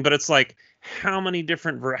exciting. But it's like, how many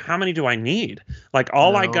do I need? Like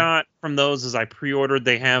all I No. got from those is I pre-ordered.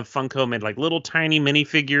 They have Funko made like little tiny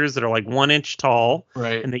minifigures that are like 1 inch tall,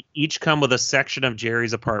 Right. and they each come with a section of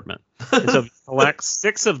Jerry's Apartment. And so if you collect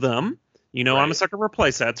 6 of them. I'm a Right. sucker for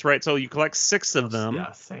play sets, right? So you collect 6 of them.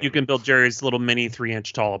 Yeah, same. You can build Jerry's little mini 3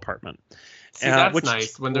 inch tall apartment. See, that's which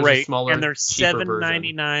nice is when there's great. a smaller, And they're cheaper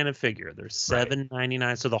 $7.99 a figure. They're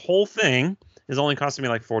 $7.99. So the whole thing is only costing me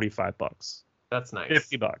like $45. That's nice.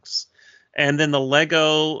 $50. And then the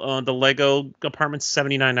Lego apartment's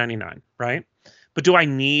 $79.99, right? But do I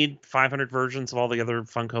need 500 versions of all the other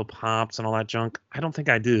Funko Pops and all that junk? I don't think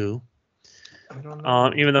I do. I don't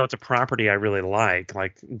know. Even though it's a property I really like.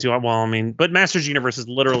 Like, do I? Well, I mean, but Masters Universe is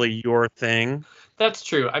literally your thing. That's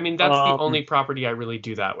true. I mean, that's the only property I really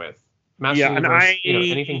do that with. Master Universe,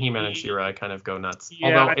 anything He-Man and She-Ra, I kind of go nuts.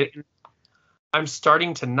 Yeah, Although I'm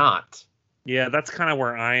starting to not. Yeah, that's kind of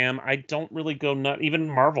where I am. I don't really go nuts. Even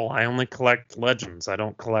Marvel, I only collect Legends. I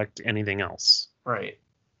don't collect anything else. Right.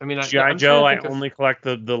 I mean, G.I. Joe, I only collect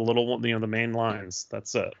the little one, the main lines.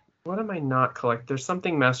 That's it. What am I not collect? There's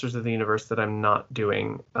something Masters of the Universe that I'm not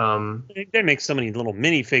doing. They make so many little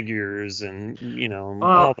minifigures and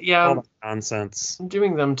all the nonsense. I'm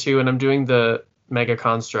doing them too, and I'm doing the Mega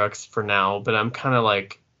Constructs for now. But I'm kind of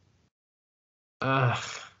like,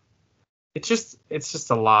 it's just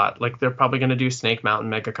a lot. Like they're probably going to do Snake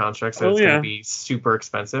Mountain Mega Constructs, so it's going to be super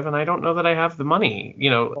expensive, and I don't know that I have the money.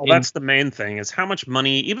 Well, that's the main thing is how much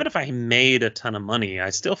money. Even if I made a ton of money,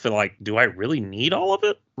 I still feel like, do I really need all of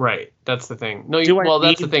it? Right, that's the thing. No,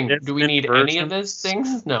 that's the thing. Do we need any of those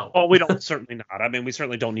things? No. Well, we don't certainly not. I mean, we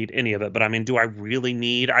certainly don't need any of it. But I mean, do I really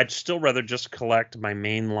need? I'd still rather just collect my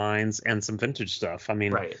main lines and some vintage stuff. I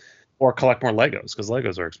mean, right. Or collect more Legos because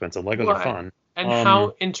Legos are expensive. Legos are fun. And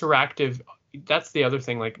how interactive, that's the other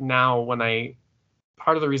thing. Like now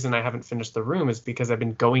part of the reason I haven't finished the room is because I've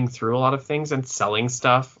been going through a lot of things and selling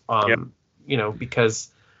stuff, because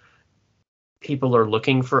people are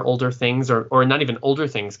looking for older things or not even older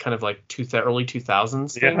things, kind of like early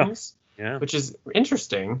 2000s things, which is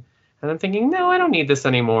interesting. And I'm thinking, no, I don't need this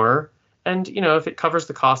anymore. And, if it covers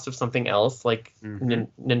the cost of something else like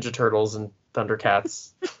Ninja Turtles and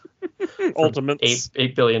Thundercats, Ultimates,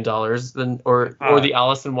 $8 billion, then or the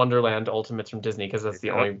Alice in Wonderland Ultimates from Disney, because that's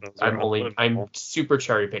the only I'm super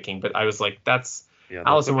cherry picking, but I was like, that's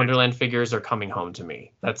Alice in Wonderland figures are coming home to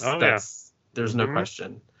me. That's there's no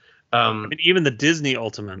question. I mean, even the Disney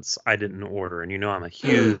Ultimates I didn't order, and I'm a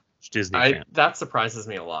huge Disney fan. That surprises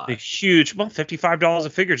me a lot. The huge, $55 a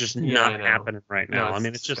figure just not happening right now. No, I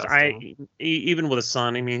mean, it's disgusting. just even with a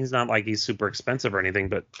son. I mean, he's not like he's super expensive or anything,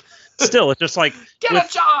 but still, it's just like get a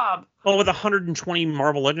job. Well, with 120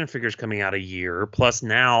 Marvel Legend figures coming out a year, plus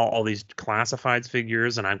now all these classifieds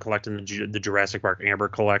figures, and I'm collecting the Jurassic Park Amber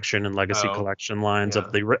collection and Legacy collection lines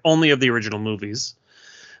of only of the original movies.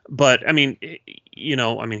 But I mean,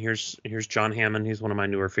 here's John Hammond. He's one of my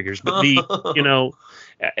newer figures. But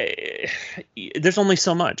there's only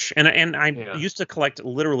so much, and I used to collect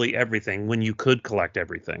literally everything when you could collect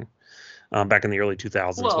everything. Back in the early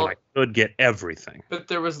 2000s when I could get everything. But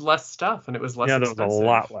there was less stuff, and it was less expensive. There was a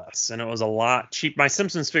lot less, and it was a lot cheap. My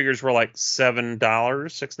Simpsons figures were like $7,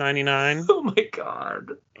 $6.99. Oh my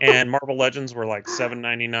god! And Marvel Legends were like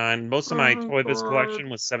 $7.99. Most of my Toy Biz collection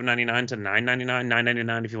was $7.99 to $9.99.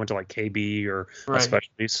 $9.99 if you went to like KB or a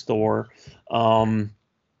specialty store.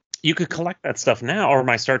 You could collect that stuff now, or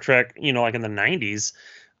my Star Trek. Like in the 90s.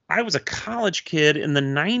 I was a college kid in the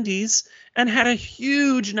 90s and had a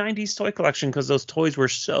huge 90s toy collection because those toys were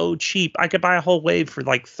so cheap. I could buy a whole wave for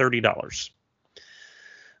like $30.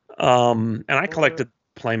 And I collected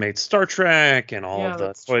Playmates Star Trek and all of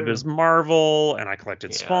the Toy Biz Marvel, and I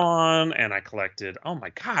collected Spawn, and I collected, oh my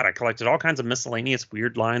God, I collected all kinds of miscellaneous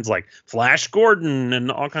weird lines like Flash Gordon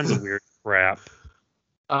and all kinds of weird crap.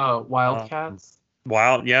 Wildcats?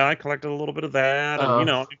 I collected a little bit of that,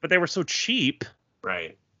 and, but they were so cheap.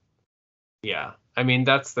 Right. Yeah. I mean,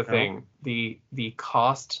 that's the No. thing. The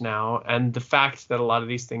cost now, and the fact that a lot of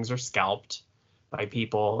these things are scalped by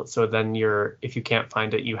people. So then if you can't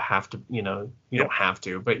find it, you have to, you Yep. don't have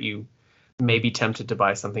to, but you may be tempted to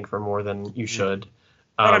buy something for more than you should.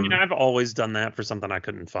 But I mean, I've always done that for something I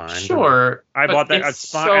couldn't find. Sure. I but bought that.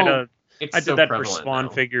 it's I did so that for prevalent Spawn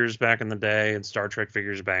now. figures back in the day and Star Trek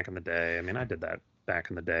figures back in the day. I mean, I did that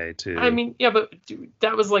back in the day too. I mean, yeah, but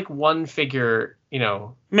that was like one figure,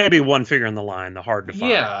 maybe one figure in the line, the hard to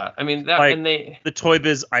find. Yeah, I mean that, Like, and they The Toy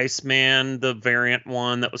Biz Iceman, the variant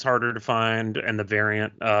one that was harder to find, and the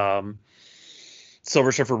variant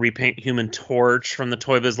Silver Surfer repaint Human Torch from the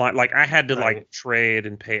Toy Biz line. Like, I had to Right. trade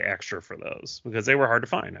and pay extra for those because they were hard to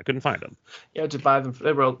find. I couldn't find them. you had to buy them.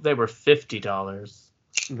 They were $50.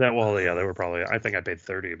 They were probably. I think I paid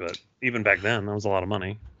 30, but even back then, that was a lot of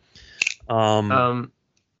money.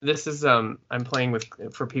 This is I'm playing with,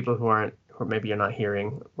 for people who maybe you're not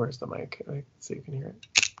hearing. Where's the mic? So you can hear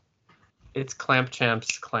it. It's Clamp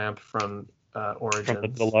Champ's Clamp from Origins. From the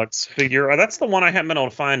deluxe figure. That's the one I haven't been able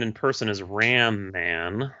to find in person. Is Ram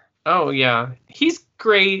Man? Oh yeah, he's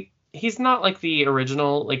great. He's not like the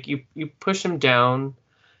original. Like you push him down,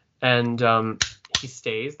 and he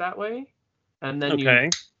stays that way, and then Okay. you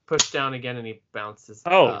push down again, and he bounces.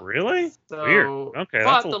 Oh, up. really? So, Weird. Okay,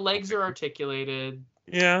 but that's the legs are articulated.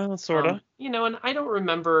 Yeah, sort of. And I don't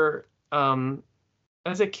remember.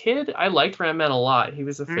 As a kid, I liked Ram Man a lot. He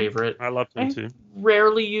was a favorite. I loved him too.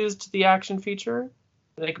 Rarely used the action feature.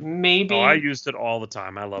 Like maybe. Oh, I used it all the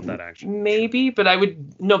time. I love that action. Maybe, but I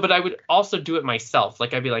would also do it myself.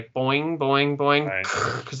 Like I'd be like boing, boing, boing,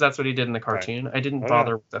 because that's what he did in the cartoon. I didn't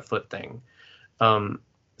bother with the foot thing.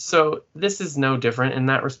 So this is no different in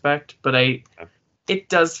that respect, but it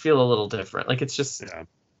does feel a little different. Like it's just,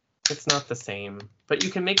 it's not the same. But you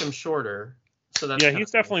can make him shorter. So that's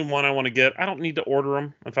he's definitely one I want to get. I don't need to order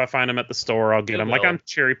him. If I find him at the store, I'll get him. Like, I'm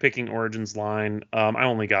cherry picking Origins line. I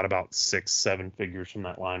only got about 6-7 figures from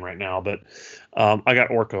that line right now, but I got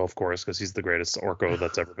Orko, of course, because he's the greatest Orko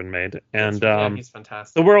that's ever been made. And he's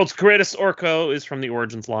fantastic. The world's greatest Orko is from the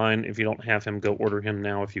Origins line. If you don't have him, go order him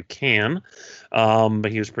now if you can.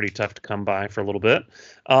 But he was pretty tough to come by for a little bit.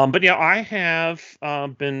 But yeah, I have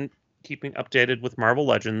been keeping updated with Marvel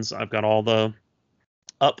Legends. I've got all the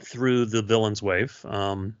up through the Villains Wave,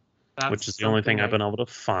 which is the only thing I've been able to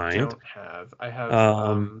find. I have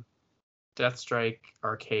Deathstrike,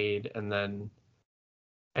 Arcade, and then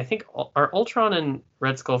I think are Ultron and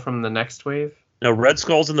Red Skull from the next wave? No, Red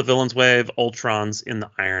Skull's in the Villains Wave, Ultron's in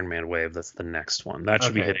the Iron Man Wave. That's the next one. That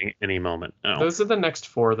should be hitting any moment now. Those are the next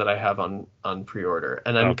 4 that I have on pre-order,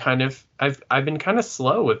 and I've been kind of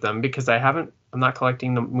slow with them because I'm not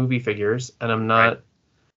collecting the movie figures, and I'm not. Right.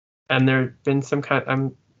 And there've been some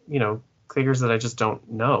figures that I just don't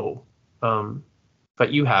know.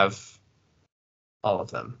 But you have all of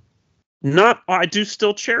them. I do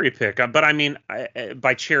still cherry pick, but I mean,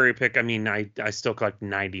 by cherry pick, I mean I still collect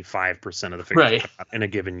 95% of the figures in a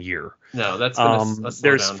given year. No, that's been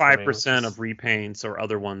there's 5% of repaints or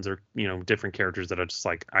other ones or different characters that are just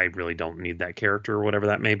like I really don't need that character or whatever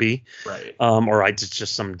that may be. Right. Or it's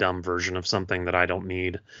just some dumb version of something that I don't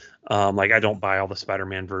need. Like I don't buy all the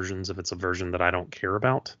Spider-Man versions if it's a version that I don't care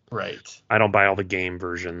about. Right. I don't buy all the game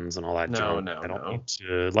versions and all that junk. No. I don't need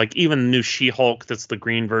to. Like even the new She-Hulk, that's the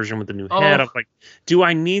green version with the new head. I'm like, do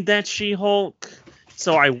I need that She-Hulk?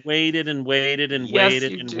 So I waited and waited and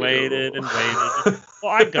waited and waited and waited.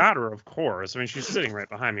 Well, I got her, of course. I mean, she's sitting right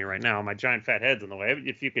behind me right now. My giant fat head's in the way.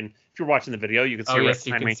 If you're watching the video, you can see her right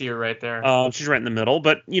behind me. You can see her right there. She's right in the middle.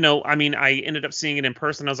 But I mean, I ended up seeing it in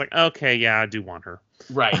person. I was like, okay, yeah, I do want her.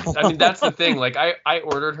 Right. I mean, that's the thing. Like, I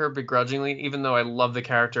ordered her begrudgingly, even though I love the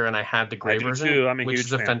character and I had the gray version, too. I'm a which huge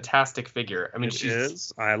is a fan. fantastic figure. I mean,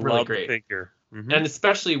 I really love great. the figure, and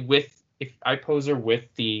especially if I pose her with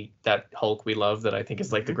that Hulk we love, that I think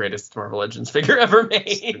is like the greatest Marvel Legends figure ever made.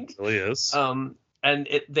 It really is. And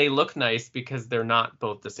they look nice because they're not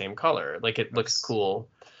both the same color. Like it looks cool,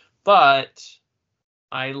 but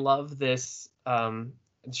I love this.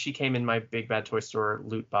 She came in my Big Bad Toy Store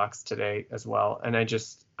loot box today as well, and I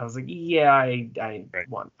was like, yeah,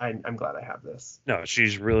 I'm glad I have this. No,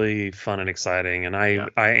 she's really fun and exciting, and I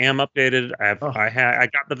am updated. I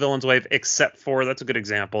got the Villains Wave, except for that's a good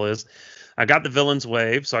example is I got the Villains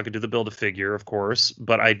Wave, so I could do the Build-A-Figure, of course,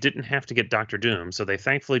 but I didn't have to get Doctor Doom, so they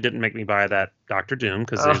thankfully didn't make me buy that Doctor Doom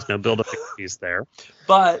because there's no Build-A-Figure piece there.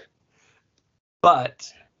 But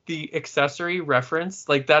the accessory reference,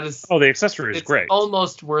 like that is the accessory is great.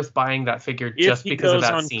 Almost worth buying that figure just because of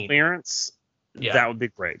that scene. Clearance, Yeah. that would be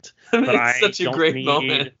great. It's But I such a don't great need,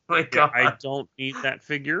 moment. My yeah, God. I don't need that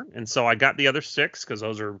figure, and so I got the other 6 because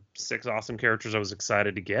those are 6 awesome characters I was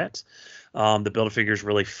excited to get. The Build-A-Figure is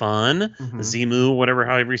really fun. Mhm. Zemu, whatever,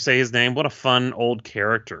 however you say his name, what a fun old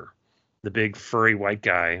character. The big furry white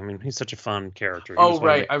guy. I mean, he's such a fun character. He was Oh, one of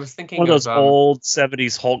right. the- I was thinking one of those of old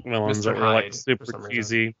 70s Hulk villains Mr. that were like Hyde, for super some reason.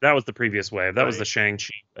 cheesy. That was the previous wave. That was the Right.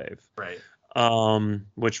 Shang-Chi wave. Right.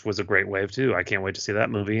 Which was a great wave too. I can't wait to see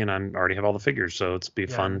that movie, and I already have all the figures, so it's be Yeah,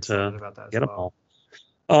 I'm fun excited to about that as get them well.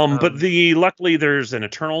 all. But luckily there's an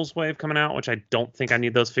Eternals wave coming out, which I don't think I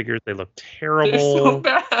need those figures. They look terrible. They're so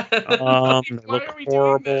bad. They Why look are we doing this?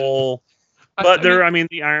 horrible. I But mean,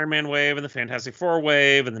 the Iron Man wave and the Fantastic Four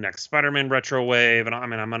wave and the next Spider-Man retro wave, and I'm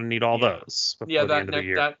gonna need all Yeah. those before yeah, the end of the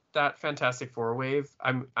year. that Fantastic Four wave.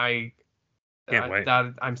 Can't wait.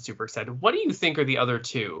 I'm super excited. What do you think are the other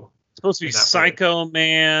two? It's supposed to be in that wave? Psycho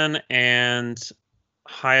Man and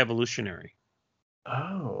High Evolutionary,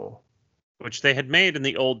 Oh, which they had made in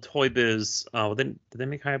the old Toy Biz. Did they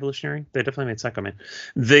make High Evolutionary? They definitely made Psycho Man.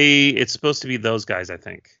 It's supposed to be those guys, I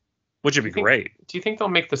think, which would be great. do you think they'll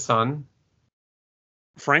make the Sun?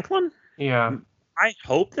 Franklin? Yeah. I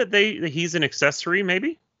hope that he's an accessory,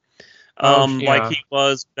 maybe. Yeah. Like he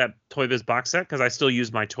was that Toy Biz box set, because I still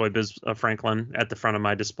use my Toy Biz Franklin at the front of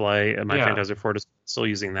my display, my Yeah. Fantastic Four display. Still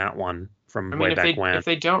using that one from I way mean, back when. if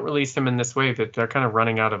they don't release him in this wave, they're kind of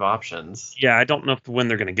running out of options. Yeah, I don't know when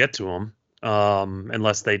they're going to get to him,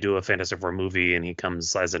 unless they do a Fantastic Four movie and he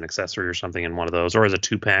comes as an accessory or something in one of those, or as a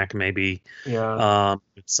 2-pack maybe. Yeah.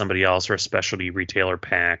 With somebody else, or a specialty retailer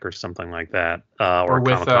pack or something like that, or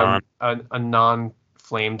with Comic-Con. a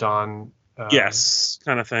non-flamed on. Yes,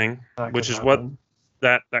 kind of thing, that which could is what happen.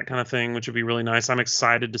 that kind of thing, which would be really nice. I'm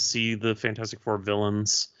excited to see the Fantastic Four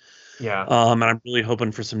villains. Yeah. And I'm really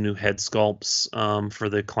hoping for some new head sculpts for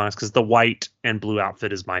the class, because the white and blue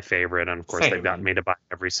outfit is my favorite, and of course Same. they've gotten me to buy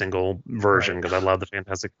every single version Right. because I love the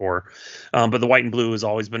Fantastic Four. But the white and blue has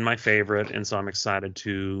always been my favorite, and so I'm excited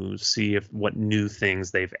to see what new things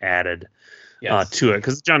they've added Yes. to it,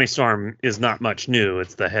 because Johnny Storm is not much new.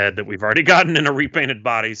 It's the head that we've already gotten in a repainted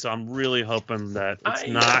body, so I'm really hoping that it's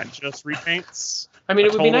not just repaints. I mean, a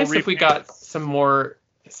it would be total nice if we repaint. got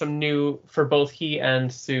some new for both he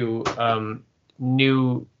and Sue.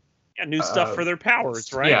 New. Yeah, new stuff for their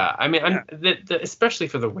powers, right? Yeah, I mean, especially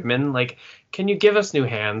for the women. Like, can you give us new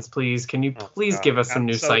hands, please? Can you please give us some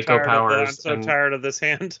new psycho powers? I'm so tired of this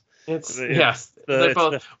hand. It's It's yes, they're It's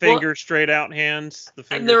both the finger straight out hand.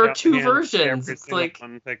 and there are two versions. Every It's single like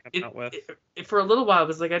one they come out with. for a little while, it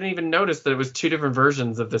was like I didn't even notice that it was two different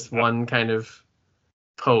versions of this one kind of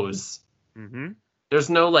pose. Mm-hmm. There's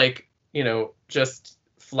no like, just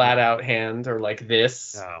flat out hand or like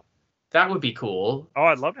this. Oh. That would be cool. Oh,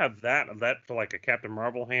 I'd love to have that for like a Captain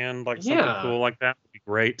Marvel hand, like something Yeah. cool like that would be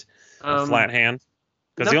great. A flat hand.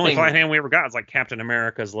 Because the only nothing- flat hand we ever got was like Captain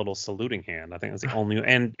America's little saluting hand. I think that's the only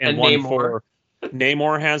and And one Namor. for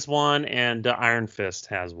Namor has one, and Iron Fist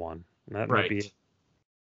has one. And that might be Right.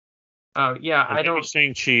 Oh yeah, and I don't.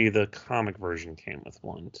 maybe Shang-Chi, the comic version, came with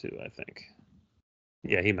one too, I think.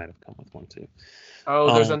 Yeah, he might have come with one too.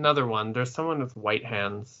 Oh, there's another one. There's someone with white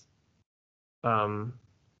hands.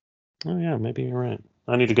 Oh yeah, maybe you're right.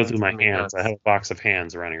 I need to go That's through my gonna be hands. nuts. I have a box of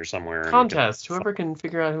hands around here somewhere. and Contest. Whoever can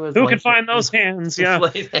figure out who has Who white can find hands- those hands? Yeah.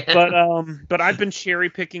 white hands. But I've been cherry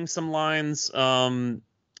picking some lines.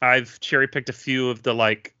 I've cherry picked a few of the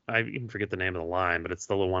I even forget the name of the line, but it's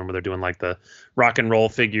the little one where they're doing like the rock and roll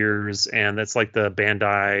figures, and that's like the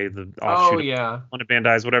Bandai, the offshoot Oh of yeah. one of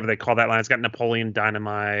Bandai's, whatever they call that line. It's got Napoleon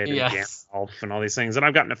Dynamite and Yes. Gandalf and all these things, and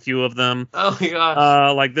I've gotten a few of them. Oh my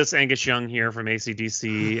gosh. Like this Angus Young here from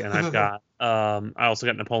ACDC, and I've got I also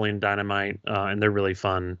got Napoleon Dynamite, and they're really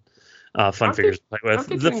fun Aren't figures to play Aren't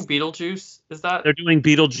they with. doing Beetlejuice? Is that? They're doing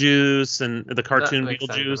Beetlejuice and the cartoon I'm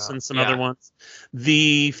excited Beetlejuice about. and some Yeah. other ones.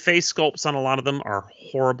 The face sculpts on a lot of them are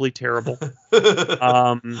horribly terrible.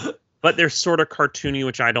 But they're sort of cartoony,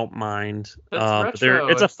 which I don't mind. That's But retro.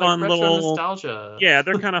 it's a like fun retro little nostalgia. yeah,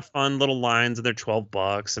 they're kind of fun little lines, and they're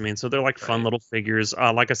 $12. I mean, so they're like fun Right. little figures.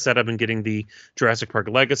 Like I said, I've been getting the Jurassic Park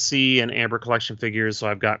Legacy and Amber Collection figures. So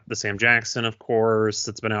I've got the Sam Jackson, of course,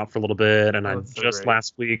 that's been out for a little bit, and I that's so just great.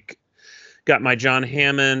 last week got my John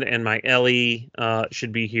Hammond, and my Ellie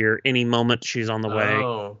should be here any moment. She's on the way.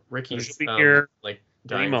 Oh, Ricky's she'll be here like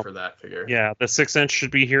dying moment. for that figure. Yeah, the 6-inch should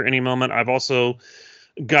be here any moment. I've also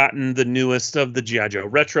gotten the newest of the G.I. Joe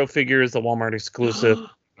retro figures, the Walmart exclusive.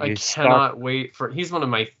 I He's cannot wait for. He's one of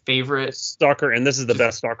my favorite. Stalker, and this is the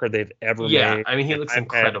best Stalker they've ever Yeah, made. I mean he And looks I've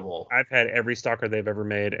incredible. I've had every Stalker they've ever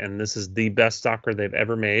made, and this is the best Stalker they've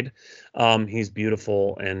ever made. He's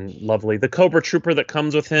beautiful and lovely. The Cobra Trooper that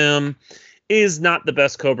comes with him is not the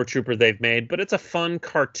best Cobra Trooper they've made, but it's a fun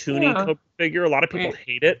cartoony Yeah. Cobra figure. A lot of people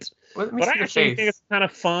hate it, Let me but I see the actually think face. it's kind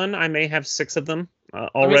of fun. I may have 6 of them Let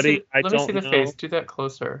already. I me see don't the know. face. Do that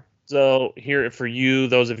closer. So here for you,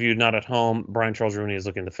 those of you not at home, Brian Charles Rooney is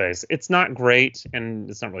looking at the face. It's not great, and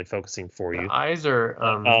it's not really focusing for The you. eyes are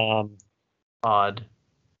odd.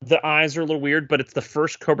 The eyes are a little weird, but it's the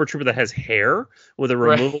first Cobra Trooper that has hair with a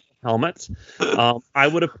Right. removable helmet. I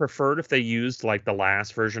would have preferred if they used like the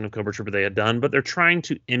last version of Cobra Trooper they had done, but they're trying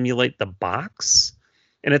to emulate the box,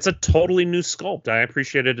 and it's a totally new sculpt. I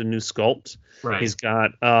appreciated a new sculpt. Right. He's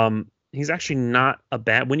got he's actually not a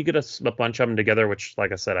bad when you get a bunch of them together, which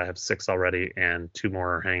like I said, I have 6 already and 2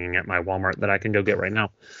 more are hanging at my Walmart that I can go get right now.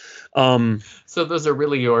 So those are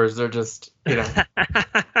really yours. They're just, you know,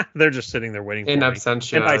 they're just sitting there waiting in for me.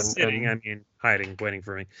 absentia. And by sitting, I mean hiding, waiting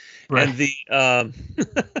for me. Right. And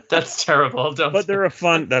the That's terrible. Don't. but they're a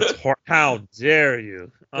fun. How dare you? They're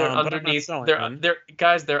But I'm not underneath. selling They're them.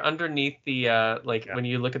 guys. They're underneath the like Yeah. when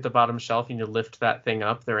you look at the bottom shelf and you lift that thing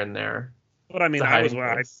up. They're in there. But I mean, It's a I was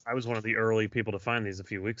hiding place. I was one of the early people to find these a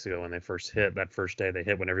few weeks ago when they first hit. That first day they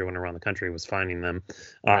hit, when everyone around the country was finding them,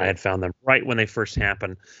 I had found them right when they first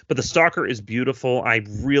happened. But the Stalker is beautiful. I'm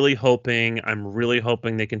really hoping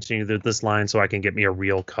they continue this line so I can get me a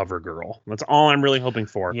real cover girl. That's all I'm really hoping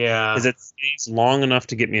for. Yeah. Is it stays long enough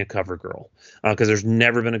to get me a cover girl? Because there's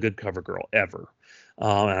never been a good cover girl ever.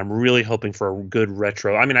 And I'm really hoping for a good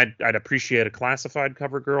retro. I mean, I'd appreciate a classified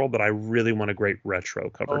cover girl, but I really want a great retro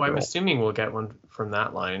cover girl. I'm assuming we'll get one from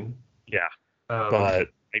that line. Yeah, Um, but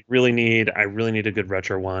I really need a good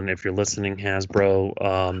retro one. If you're listening,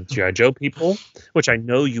 Hasbro, G.I. Joe people, which I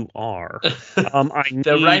know you are,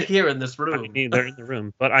 they're right here in this room. They're in the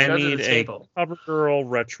room, but I Go to need the a table. cover girl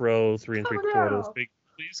retro 3 Cover 3/4 girl. figure,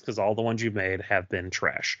 please, because all the ones you made have been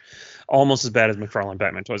trash, almost as bad as McFarlane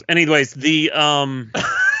Batman toys. Anyways, the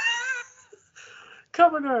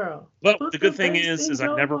Cover girl. Well, Put the good the thing best is in I've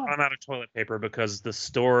your never life. run out of toilet paper because the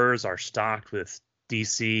stores are stocked with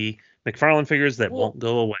DC McFarlane figures that Well, won't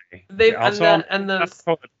go away. They've Also, and enough the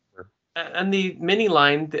toilet paper. and the mini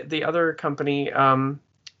line, the other company,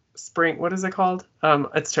 Spring. What is it called?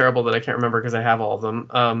 It's terrible that I can't remember because I have all of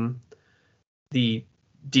them. The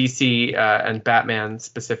DC and Batman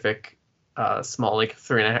specific, small, like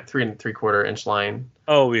 3 3/4 inch line.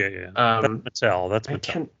 Oh yeah. That's Um, Mattel. That's I Mattel.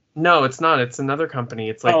 can't. No, it's not. It's another company.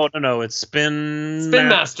 It's like Oh no, it's Spin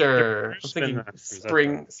Master. I'm Spin thinking Masters, that's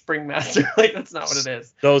right. Spring Master. Like that's not what it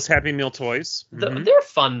is. Those Happy Meal toys. Mhm. They're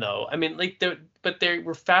fun though. I mean, like they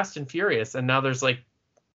were Fast and Furious, and now there's like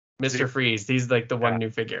Mr. Freeze. He's like the one Yeah. new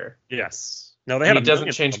figure. Yes. No, they And had he a doesn't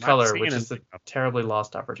million change of them. color, I've seen which a is a million of them. terribly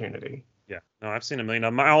lost opportunity. Yeah. No, I've seen a million of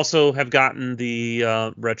them. I also have gotten the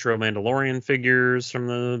retro Mandalorian figures from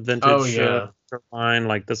the vintage Oh, yeah. line,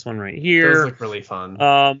 like this one right Those here. look really fun.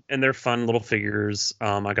 And they're fun little figures.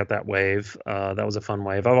 I got that wave. That was a fun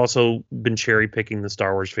wave. I've also been cherry picking the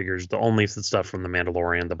Star Wars figures, the stuff from the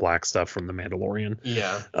Mandalorian, the black stuff from the Mandalorian,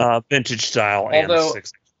 Yeah. vintage style and Although-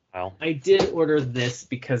 6 style. I did order this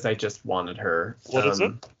because I just wanted her. What is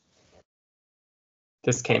it?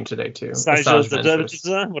 This came today too. Asajj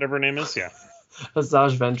Ventress. whatever her name is. Yeah,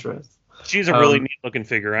 Asajj Ventress. she's a really Um, neat looking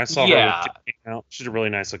figure. I saw yeah. her. With Jake out. She's a really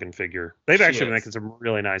nice looking figure. They've She actually been is. making some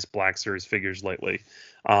really nice Black Series figures lately.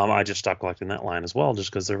 I just stopped collecting that line as well, just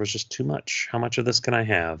because there was just too much. How much of this can I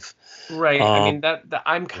have? Right. I Um, mean that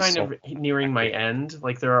I'm kind so- of nearing my end.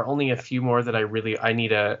 Like there are only a few more that I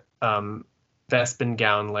need a Bespin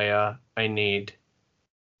gown Leia. I need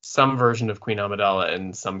some version of Queen Amidala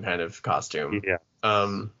in some kind of costume. Yeah.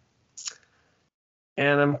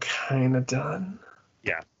 And I'm kind of done.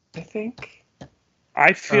 Yeah. I think.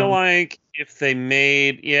 I feel Um, like if they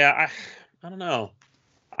made, I don't know.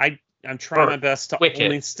 I'm trying my best to Wicket.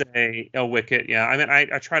 only stay a Wicket. Yeah, I mean,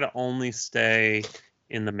 I try to only stay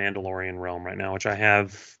in the Mandalorian realm right now, which I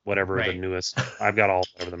have whatever the Right. newest. I've got all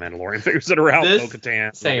whatever the Mandalorian figures that are out. This-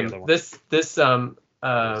 Bo-Katan, Same. all the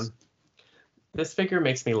other ones. This figure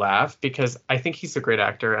makes me laugh because I think he's a great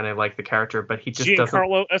actor and I like the character, but he just doesn't.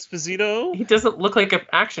 Giancarlo Esposito. He doesn't look like an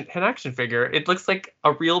action figure. It looks like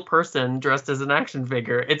a real person dressed as an action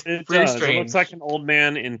figure. It's It really does. strange. It looks like an old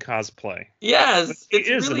man in cosplay. Yes, But he it's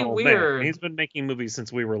is really an old weird. man. He's been making movies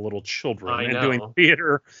since we were little children I and know. doing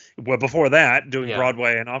theater. Well, before that, doing Yeah.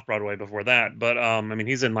 Broadway and off Broadway before that. But I mean,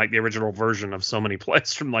 he's in like the original version of so many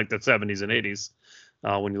plays from like the 70s and 80s.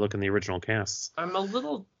 When you look in the original casts, I'm a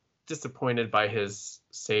little disappointed by his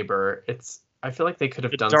saber. I feel like they could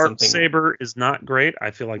have the done dark something. saber is not great.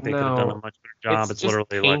 I feel like they could have done No, a much better job. It's just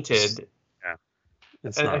literally painted.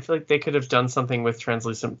 it's And not. I feel like they could have done something with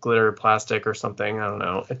translucent glitter plastic or something. I don't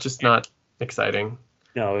know. It's just not exciting.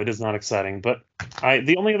 No, it is not exciting. But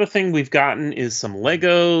the only other thing we've gotten is some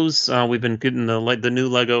Legos. We've been getting the new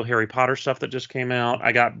Lego Harry Potter stuff that just came out.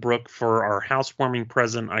 I got Brooke for our housewarming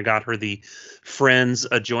present. I got her the Friends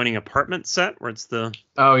adjoining apartment set where it's the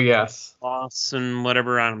Oh yes, boss and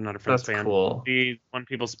whatever. I'm not a Friends that's fan. cool. The one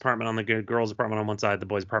people's apartment on the girls' apartment on one side, the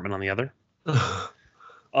boys' apartment on the other. That's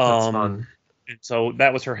And fun. so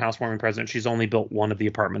that was her housewarming present. She's only built one of the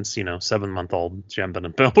apartments, 7-month-old. She hasn't been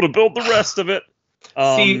able to build the rest of it. Before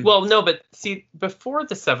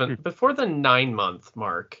the 9-month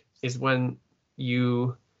mark is when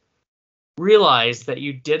you realize that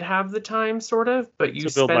you did have the time, sort of, but you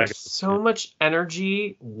To build spent Legos, so yeah. much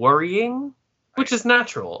energy worrying, which is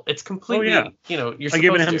natural. It's completely, yeah. you're Like supposed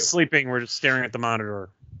even him to. sleeping, we're just staring at the monitor.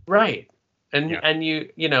 Right. And Yeah. and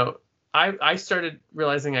I started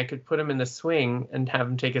realizing I could put him in the swing and have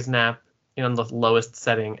him take his nap on the lowest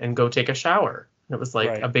setting and go take a shower. And it was like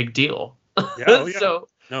Right. a big deal. Yeah, oh, yeah. So,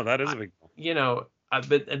 No, that is a big deal.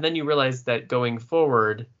 and then you realize that going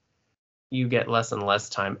forward, you get less and less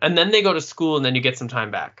time. And then they go to school and then you get some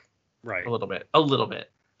time back. Right. A little bit. A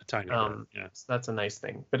tiny bit. Yeah. So that's a nice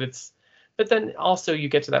thing. But then also you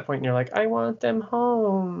get to that point and you're like, I want them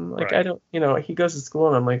home. Like, Right. I don't, he goes to school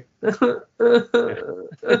and I'm like,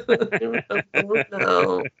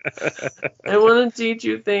 no. I want to teach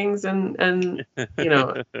you things and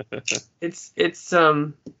it's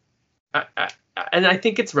and I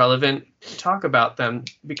think it's relevant to talk about them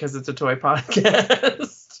because it's a toy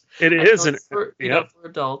podcast. It I know is, and it's for, yep. for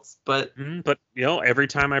adults, but But every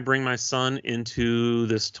time I bring my son into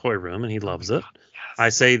this toy room and he loves it, yes. I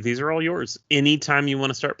say these are all yours. Anytime you want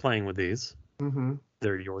to start playing with these, Mm-hmm.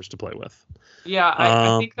 they're yours to play with. Yeah,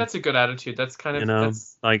 I think that's a good attitude. That's kind of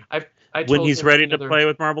that's, like I when told he's him ready the to other- play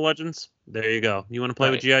with Marvel Legends. There you go. You want to play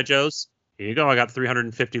with Right. GI Joes? Here you go. I got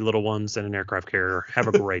 350 little ones and an aircraft carrier. Have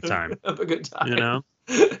a great time. Have a good time. You know?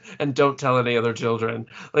 And don't tell any other children.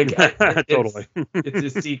 Like Totally.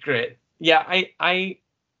 it's a secret. Yeah, I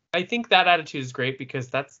think that attitude is great because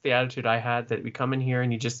that's the attitude I had, that we come in here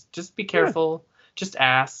and you just be careful, just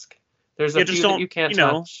ask. There's a Yeah, just few that don't, you can't you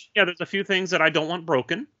know, touch. Yeah, there's a few things that I don't want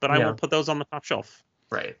broken, but I Yeah. won't put those on the top shelf.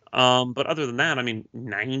 Right. But other than that, I mean,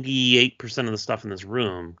 98% of the stuff in this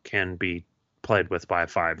room can be played with by a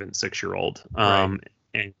 5 and 6-year-old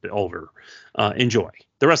and older. Enjoy.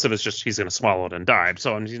 The rest of it's just he's going to swallow it and die.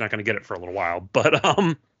 So he's not going to get it for a little while. But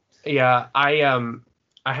Yeah, I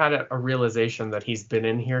had a realization that he's been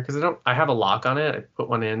in here because I have a lock on it. I put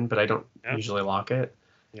one in, but I don't usually lock it.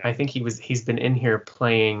 Yeah. I think he's been in here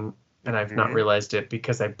playing, and I've not Mhm. realized it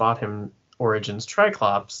because I bought him Origins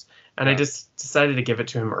Triclops, and I Yeah. just decided to give it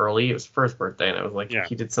to him early. It was for his birthday, and I was like, Yeah.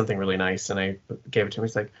 he did something really nice, and I gave it to him.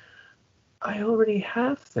 He's like, I already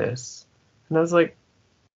have this, and I was like,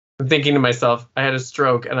 I'm thinking to myself, I had a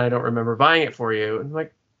stroke, and I don't remember buying it for you. And I'm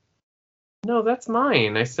like, no, that's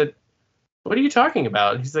mine. I said, what are you talking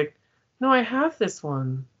about? And he's like, no, I have this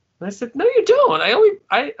one. And I said, no, you don't.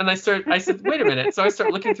 I said, wait a minute. So I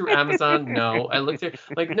start looking through Amazon. No, I looked through,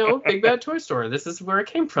 like, no, Big Bad Toy Store. This is where it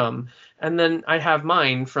came from. And then I have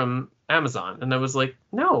mine from Amazon. And I was like,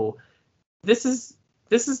 no, this is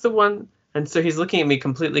the one. And so he's looking at me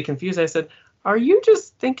completely confused. I said, are you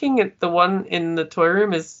just thinking the one in the toy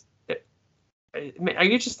room are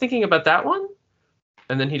you just thinking about that one?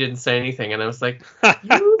 And then he didn't say anything. And I was like,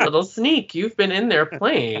 you little sneak, you've been in there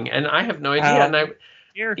playing. And I have no idea. And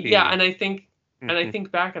and I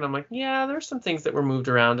think back and I'm like, yeah, there's some things that were moved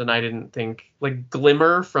around and I didn't think, like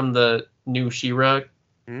Glimmer from the new She-Ra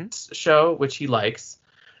show, which he likes,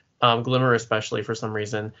 Glimmer especially for some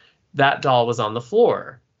reason, that doll was on the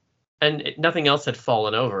floor and nothing else had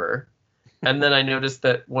fallen over. And then I noticed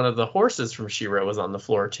that one of the horses from She-Ra was on the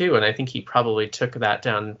floor too, and I think he probably took that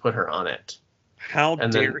down and put her on it. How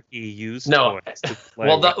And dare then- he use No. toys to play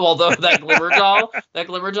Well, with? that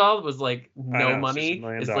Glimmer doll was like I know, no it's money. just $1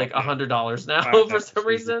 million, It's like yeah. $100 now I know, for some it's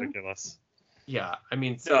reason. ridiculous. Yeah, I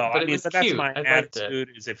mean, But it was that's cute. my I liked it. attitude.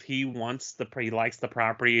 Is if he likes the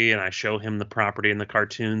property, and I show him the property and the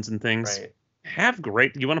cartoons and things. Right. Have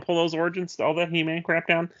great. You want to pull those Origins, all that He-Man crap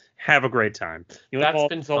down? Have a great time. You want to That's pull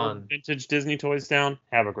been those old fun. vintage Disney toys down?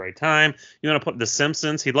 Have a great time. You want to put The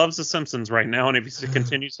Simpsons? He loves The Simpsons right now, and if he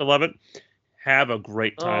continues to love it, have a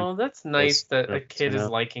great time. Oh, that's nice that a kid is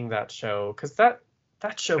liking that show, because that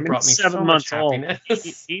show brought me so 7 much months old.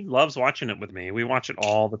 happiness. He loves watching it with me. We watch it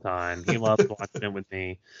all the time. He loves watching it with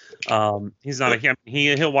me. He's not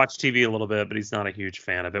he'll watch TV a little bit, but he's not a huge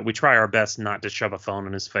fan of it. We try our best not to shove a phone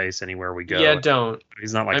in his face anywhere we go. Yeah, don't.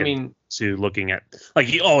 He's not like I mean, to looking at, like,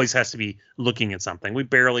 he always has to be looking at something. We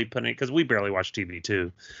barely put it, because we barely watch TV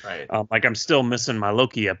too. right. Like, I'm still missing my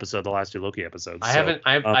Loki episode, the last 2 Loki episodes. I haven't.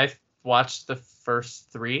 watched the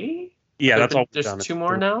first 3. Yeah, that's all. There's 2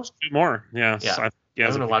 more now. 2 more. Yeah. Yeah. So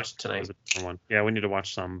I'm gonna watch it tonight. One. Yeah, we need to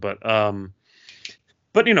watch some, but I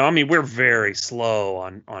mean, we're very slow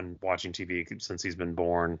on watching TV since he's been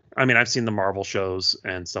born. I mean, I've seen the Marvel shows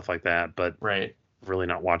and stuff like that, but Right. really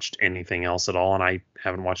not watched anything else at all. And I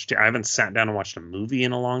haven't sat down and watched a movie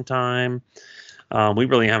in a long time. We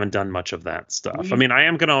really haven't done much of that stuff. I mean, I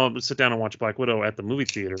am gonna sit down and watch Black Widow at the movie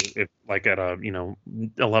theater, if like at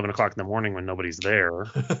 11 o'clock in the morning when nobody's there.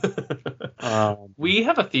 We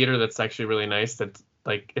have a theater that's actually really nice. That's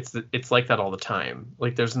like it's like that all the time.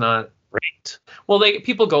 Like there's not. Great. Well,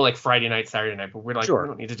 people go like Friday night, Saturday night, but we're like, Sure. We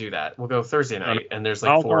don't need to do that. We'll go Thursday night, and there's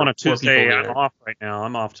like I'll four go on a people Tuesday. I'm there. off right now.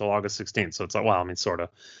 I'm off till August 16th. So it's like, well, I mean, sort of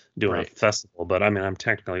doing Right. a festival, but I mean, I'm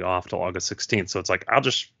technically off till August 16th. So it's like, I'll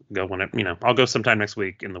just go when I'll go sometime next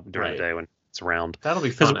week during Right. the day when it's around. That'll be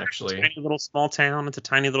 'Cause fun, we're actually. a tiny little small town. It's a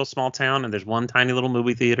tiny little small town, and there's one tiny little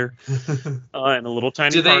movie theater and a little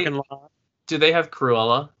tiny Do they- parking lot. Do they have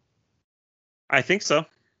Cruella? I think so.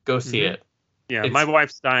 Go see Mhm. it. Yeah, It's my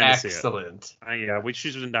wife's dying to see it. Excellent.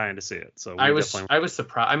 She's been dying to see it. So I we was definitely.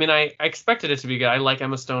 surprised. I mean, I expected it to be good. I like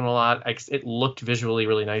Emma Stone a lot. It looked visually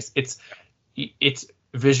really nice. It's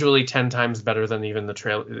visually 10 times better than even the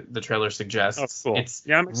trailer suggests. Oh, cool. It's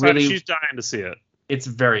I'm excited. really- She's dying to see it. It's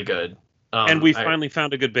very good. And we finally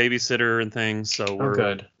found a good babysitter and things, so we're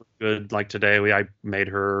good. good. Like today, I made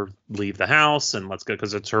her leave the house and let's go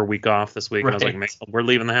because it's her week off this week. And I was like, Right. we're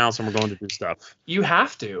leaving the house and we're going to do stuff. You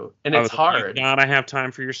have to, and I it's was like, hard. you gotta have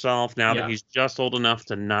time for yourself now Yeah. that he's just old enough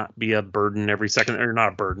to not be a burden every second, or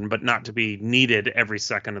not a burden, but not to be needed every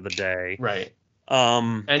second of the day. Right.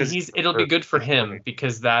 And It'll be good for him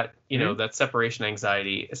because that, Mhm. that separation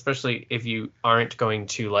anxiety, especially if you aren't going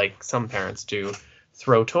to, like some parents do,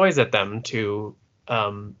 throw toys at them to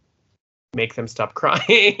make them stop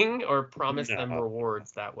crying or promise them No.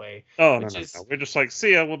 rewards that way. Oh no, which no, is- no. We're just like,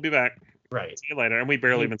 see ya, we'll be back. Right. See you later. And we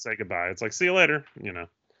barely even say goodbye. It's like, see you later,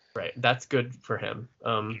 Right. That's good for him.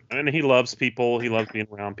 And he loves people. He loves being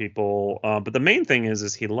around people. But the main thing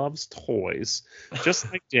is he loves toys. Just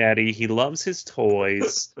like Daddy, he loves his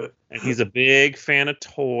toys, and he's a big fan of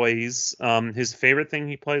toys. His favorite thing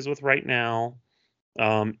he plays with right now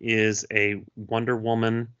is a Wonder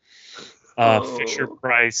Woman Fisher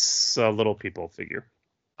Price Little People figure.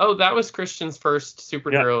 Oh, that was Christian's first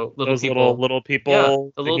superhero little Those people. little people.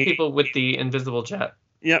 Yeah, the little He- people with the invisible jet.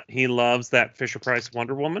 Yep, he loves that Fisher Price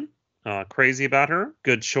Wonder Woman. Crazy about her.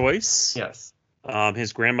 Good choice. Yes.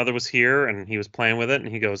 His grandmother was here and he was playing with it and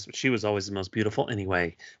he goes, she was always the most beautiful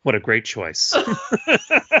anyway. What a great choice.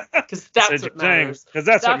 Because that's what matters. Because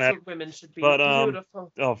that's what That's matters. what women should be. But,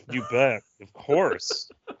 Beautiful. Oh, you bet. Of course.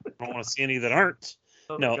 I don't want to see any that aren't.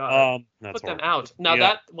 Oh, No, God. that's Put them horrible. out. Now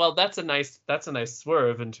Yeah. that's a nice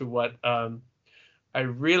swerve into what I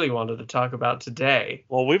really wanted to talk about today.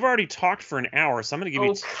 Well, we've already talked for an hour, so I'm going to give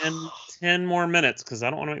you Oh, 10 more minutes because I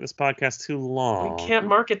don't want to make this podcast too long. We can't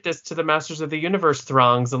market this to the Masters of the Universe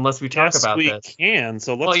throngs unless we talk Yes, about we this. can.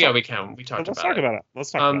 So let's Well, yeah, talk, we can. We talked let's about talk it. about it.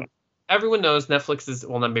 Let's talk about it. Everyone knows Netflix is,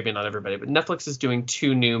 well, maybe not everybody, but Netflix is doing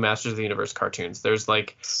 2 new Masters of the Universe cartoons. There's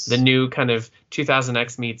like the new kind of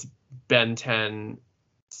 2000X meets Ben 10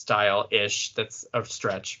 style-ish. That's a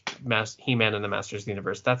stretch. He-Man and the Masters of the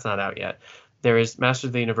Universe. That's not out yet. There is Masters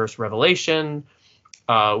of the Universe Revelation,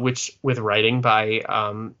 which with writing by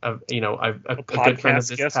a good friend of Podcast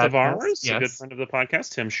this guest podcast. of ours, Yes. a good friend of the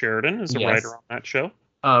podcast, Tim Sheridan, is a Yes. writer on that show.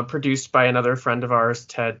 Produced by another friend of ours,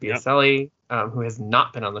 Ted Biaselli, who has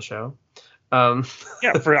not been on the show. Yeah,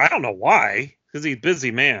 I don't know why, because he's a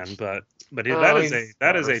busy man, but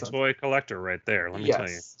that is a toy collector right there. Let me tell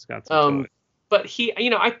you, he's got some toys. But he,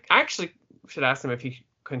 I actually should ask him if he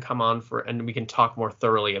can come on and we can talk more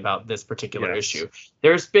thoroughly about this particular issue.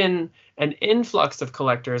 There's been an influx of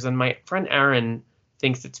collectors, and my friend Aaron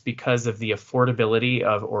thinks it's because of the affordability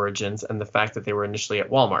of Origins and the fact that they were initially at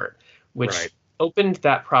Walmart, which opened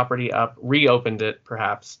that property up, reopened it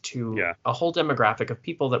perhaps to a whole demographic of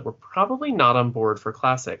people that were probably not on board for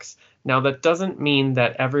classics. Now, that doesn't mean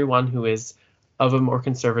that everyone who is of a more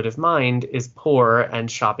conservative mind is poor and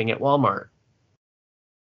shopping at Walmart.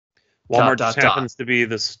 Walmart just happens to be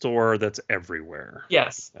the store that's everywhere.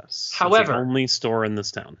 Yes. However, it's the only store in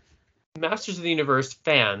this town. Masters of the Universe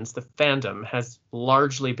fans, the fandom, has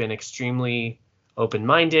largely been extremely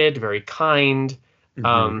open-minded, very kind.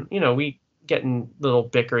 Mm-hmm. We get in little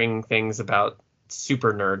bickering things about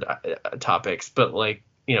super nerd topics, but like,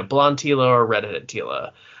 blonde Tila or redheaded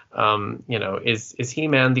Tila. Is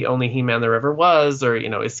He-Man the only He-Man there ever was, or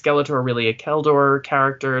is Skeletor really a Keldor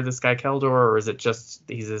character, this guy Keldor, or is it just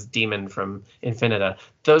he's this demon from Infinita?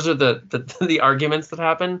 Those are the arguments that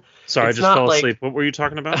happen. Sorry, It's I just not fell like- asleep. What were you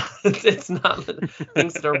talking about? It's not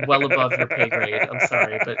things that are well above your pay grade. I'm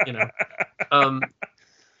sorry, but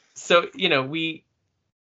so we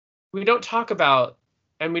don't talk about,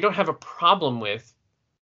 and we don't have a problem with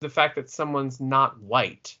the fact that someone's not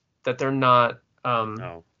white, that they're not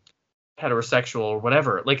No. heterosexual or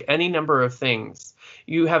whatever, like any number of things.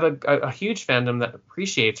 You have a huge fandom that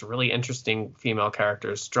appreciates really interesting female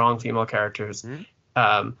characters, strong female characters,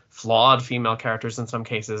 flawed female characters in some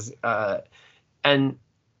cases, and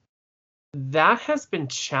that has been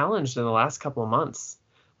challenged in the last couple of months.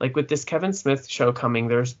 Like with this Kevin Smith show coming,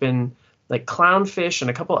 there's been like Clownfish and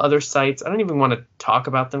a couple other sites. I don't even want to talk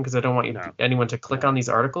about them because I don't want anyone to click on these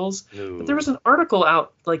articles. No. But there was an article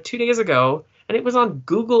out like 2 days ago, and it was on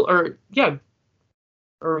Google or Yahoo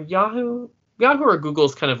or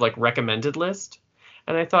Google's kind of like recommended list.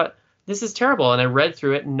 And I thought, this is terrible. And I read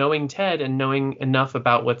through it, knowing Ted and knowing enough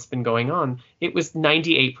about what's been going on. It was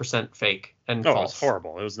 98% fake and Oh, it false. was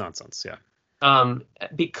horrible. It was nonsense. Yeah.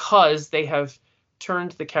 Because they have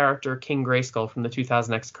turned the character King Grayskull from the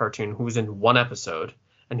 2000X cartoon, who was in one episode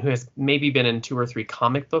and who has maybe been in 2 or 3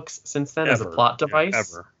 comic books since then as a plot device. Yeah,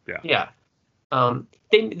 ever. Yeah. Yeah.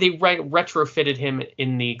 They retrofitted him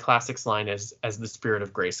in the classics line as the spirit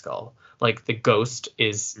of Grayskull. Like the ghost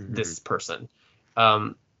is this person.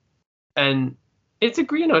 And it's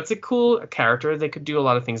a cool character. They could do a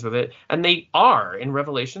lot of things with it. And they are in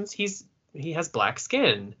Revelations. He has black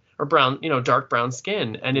skin or brown, dark brown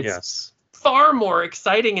skin. And it's far more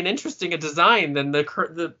exciting and interesting a design than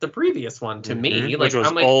the previous one to me. Which was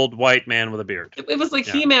old white man with a beard. It was like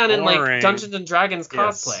He-Man in like Dungeons and Dragons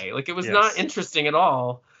cosplay. Like it was not interesting at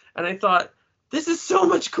all. And I thought, this is so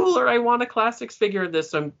much cooler. I want a classics figure of this.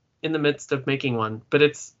 So I'm in the midst of making one, but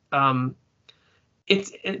it's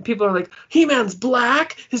people are like, He-Man's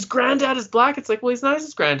black. His granddad is black. It's like, well, he's not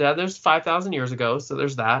his granddad. There's 5,000 years ago, so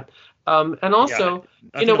there's that. And also,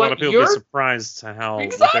 I think a lot of people be surprised to how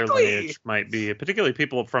what their lineage might be, particularly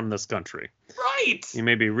people from this country. Right. You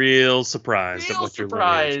may be real surprised at what your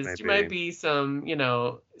lineage may be. You might be some,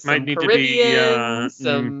 might need Caribbean, to be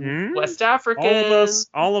some West African.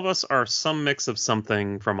 All of us are some mix of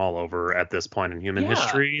something from all over at this point in human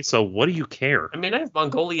history. So what do you care? I mean, I have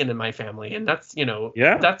Mongolian in my family, and that's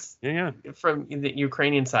that's from the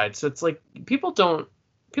Ukrainian side. So it's like people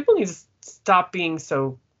need to stop being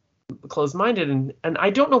so closed-minded, and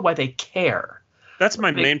I don't know why they care. That's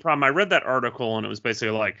my main problem. I read that article and it was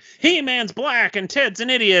basically like, He-Man's black and Ted's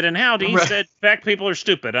an idiot and Howdy said black people are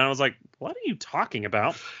stupid. And I was like, what are you talking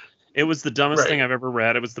about? It was the dumbest thing I've ever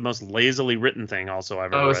read. It was the most lazily written thing also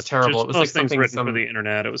I've ever read. It was terrible. It was like things written for the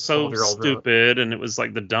internet. It was so stupid and it was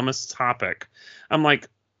like the dumbest topic. I'm like,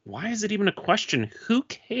 why is it even a question? Who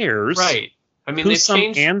cares? Right. I mean, who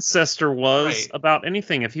some ancestor was about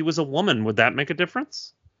anything. If he was a woman, would that make a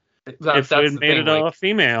difference? If they had made it a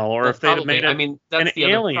female, or if they had made it that's the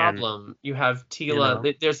alien. other problem. You have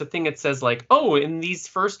Teela. There's a thing that says like, oh, in these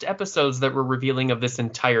first episodes that we're revealing of this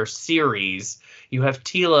entire series, you have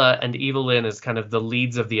Teela and Evelyn as kind of the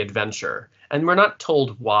leads of the adventure, and we're not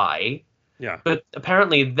told why. Yeah. But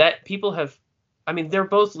apparently that people have. I mean, they're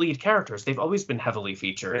both lead characters. They've always been heavily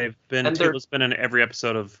featured. Teela's been in every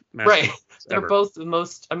episode of Masters. Right. They're both the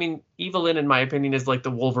most. I mean, Evelyn, in my opinion, is like the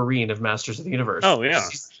Wolverine of Masters of the Universe. Oh yeah,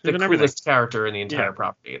 she's the coolest character in the entire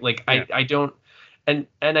property. Like I don't, and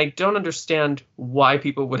I don't understand why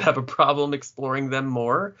people would have a problem exploring them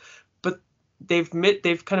more. But they've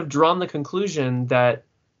kind of drawn the conclusion that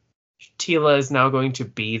Teela is now going to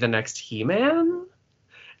be the next He-Man,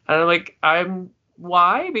 and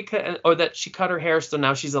why? Because that she cut her hair, so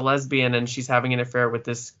now she's a lesbian and she's having an affair with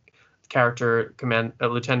this character,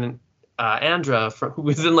 Lieutenant Andra, who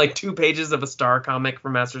was in like 2 pages of a Star comic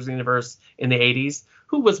from Masters of the Universe in the 80s,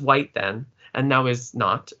 who was white then and now is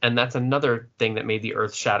not, and that's another thing that made the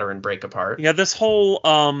Earth shatter and break apart. Yeah, this whole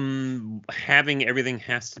having everything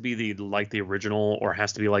has to be like the original, or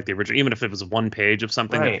has to be like the original, even if it was 1 page of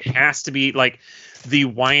something, that has to be like the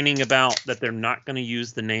whining about that they're not going to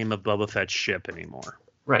use the name of Boba Fett's ship anymore.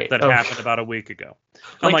 Right. That happened about a week ago.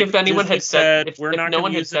 Like if anyone had said, if no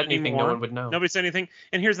one had said anything, no one would know. Nobody said anything.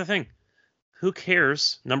 And here's the thing. Who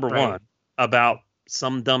cares, number one, about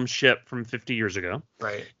some dumb ship from 50 years ago?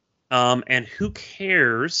 Right. And who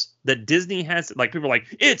cares that Disney has, like, people are like,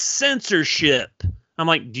 it's censorship. I'm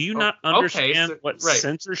like, do you not understand what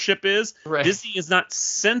censorship is? Right. Disney is not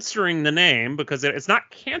censoring the name because it's not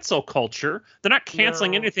cancel culture. They're not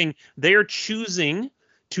canceling anything. They are choosing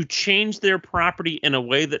to change their property in a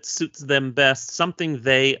way that suits them best, something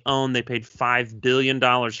they own, they paid $5 billion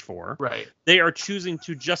for. Right. They are choosing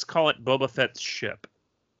to just call it Boba Fett's ship.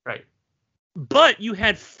 Right. But you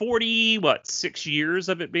had 6 years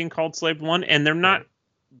of it being called Slave One, and they're not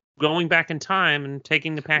going back in time and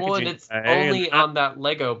taking the packaging. Well, and it's only on that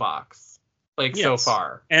Lego box, so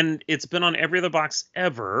far. And it's been on every other box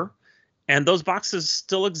ever, and those boxes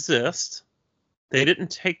still exist. They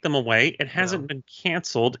didn't take them away. It hasn't been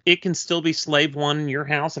canceled. It can still be Slave One in your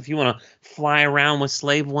house. If you want to fly around with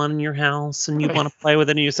Slave One in your house and you want to play with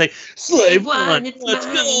it and you say, Slave One, let's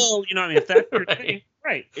go. You know what I mean? If that's your thing,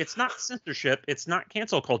 right. It's not censorship. It's not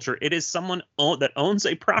cancel culture. It is someone that owns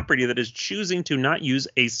a property that is choosing to not use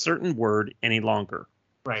a certain word any longer.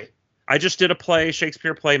 Right. I just did a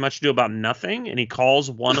Shakespeare play, Much Ado About Nothing, and he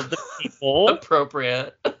calls one of the people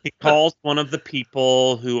appropriate. He calls one of the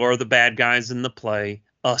people who are the bad guys in the play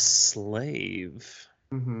a slave.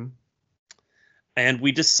 Mm-hmm. And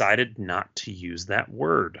we decided not to use that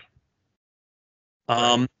word.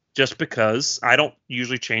 Right. Just because I don't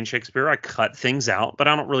usually change Shakespeare. I cut things out, but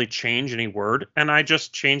I don't really change any word. And I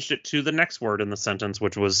just changed it to the next word in the sentence,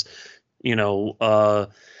 which was,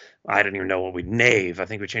 I didn't even know knave. I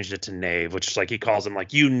think we changed it to knave, which is like he calls him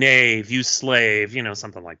like, you knave, you slave,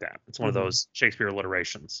 something like that. It's one of those Shakespeare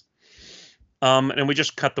alliterations. And we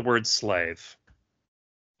just cut the word slave.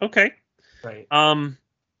 Okay. Right.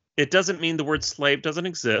 It doesn't mean the word slave doesn't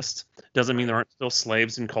exist. Doesn't mean there aren't still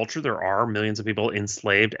slaves in culture. There are millions of people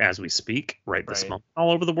enslaved as we speak right this moment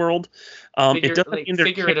all over the world. It doesn't mean they're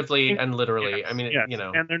figuratively and literally. Yes, I mean,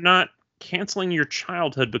 and they're not canceling your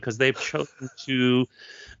childhood because they've chosen to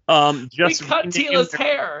just cut Tila's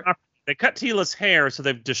hair. They cut Tila's hair, so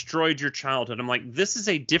they've destroyed your childhood. I'm like, this is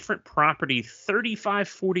a different property 35,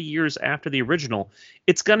 40 years after the original.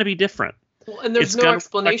 It's going to be different. Well, and there's no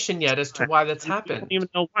explanation yet as to why that's happened. I don't even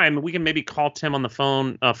know why. I mean, we can maybe call Tim on the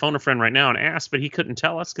phone a friend right now and ask, but he couldn't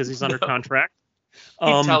tell us because he's under contract.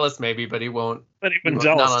 He'd tell us maybe, but he won't. But he wouldn't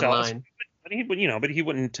tell us. But he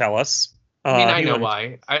wouldn't tell us. I mean, I know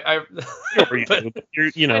why. I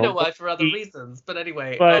know why for other reasons. But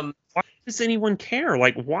anyway, why does anyone care?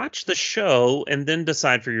 Like, watch the show and then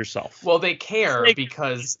decide for yourself. Well, they care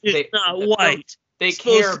because it's not white. They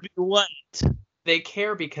care. To be white. They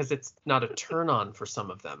care because it's not a turn on for some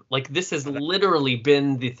of them. Like, this has literally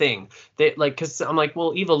been the thing. Because I'm like,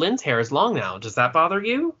 well, Eva Lynn's hair is long now. Does that bother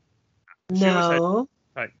you? No.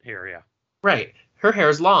 Cut hair, yeah. Right. Her hair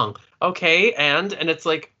is long. Okay, and it's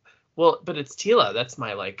like, well, but it's Tila. That's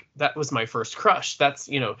that was my first crush. That's,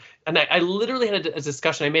 and I literally had a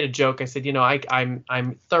discussion. I made a joke. I said,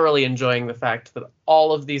 I'm thoroughly enjoying the fact that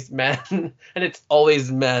all of these men, and it's always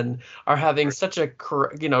men, are having such a,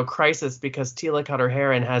 crisis because Tila cut her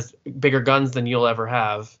hair and has bigger guns than you'll ever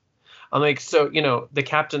have. I'm like, so, the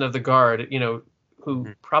captain of the guard, who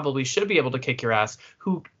probably should be able to kick your ass,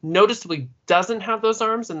 who noticeably doesn't have those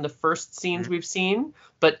arms in the first scenes we've seen,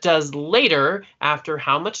 but does later, after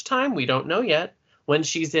how much time, we don't know yet, when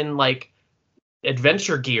she's in,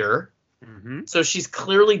 adventure gear. Mm-hmm. So she's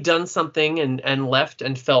clearly done something and left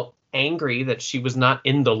and felt angry that she was not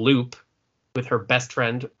in the loop with her best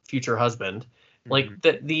friend, future husband.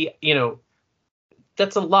 Mm-hmm.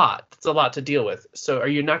 That's a lot. That's a lot to deal with. So are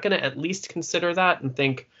you not going to at least consider that and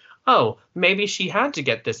think, oh, maybe she had to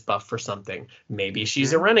get this buff for something. Maybe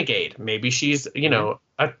she's a renegade. Maybe she's,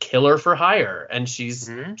 a killer for hire, and she's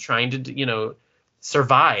trying to,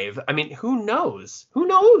 survive. I mean, who knows? Who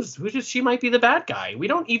knows? She might be the bad guy. We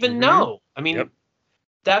don't even know. I mean,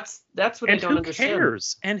 that's what I don't understand. Who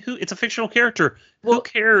cares? And it's a fictional character. Well, who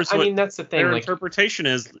cares? I mean, that's the thing. Their interpretation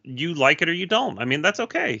is you like it or you don't. I mean, that's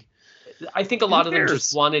okay. I think a lot of them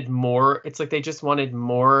just wanted more. It's like they just wanted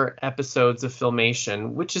more episodes of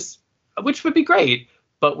Filmation, which would be great,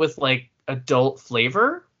 but with adult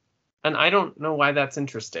flavor. And I don't know why that's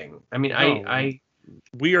interesting. I mean,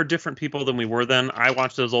 we are different people than we were then. I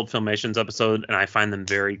watched those old Filmations episodes and I find them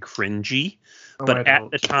very cringy. But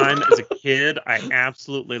at the time, as a kid, I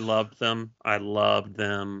absolutely loved them. I loved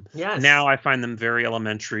them. Yes. Now I find them very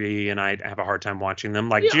elementary, and I have a hard time watching them.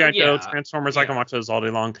 Like G.I. Joe, Transformers, I can watch those all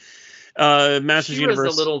day long. Masters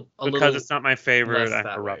Universe, because it's not my favorite, I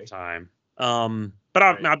have a rough time. But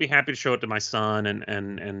I'll be happy to show it to my son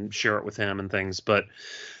and share it with him and things. But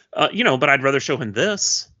but I'd rather show him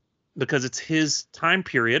this because it's his time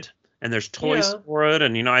period and there's toys for it.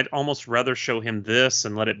 And I'd almost rather show him this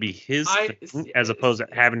and let it be his thing as opposed to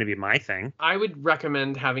having to be my thing. I would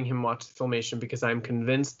recommend having him watch the Filmation because I'm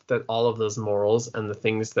convinced that all of those morals and the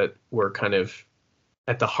things that were kind of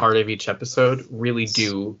at the heart of each episode really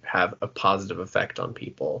do have a positive effect on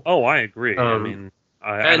people. Oh, I agree. I mean,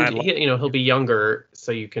 And he'll be younger,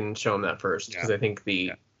 so you can show him that first, because I think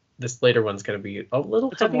this later one's going to be a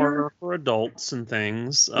little heavier more for adults and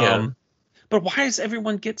things. Yeah. But why does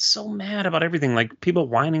everyone get so mad about everything? Like people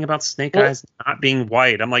whining about Snake Eyes not being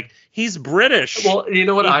white. I'm like, he's British. Well, you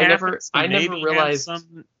know what? I never realized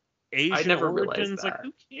some Asian origins. Like,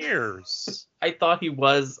 who cares? I thought he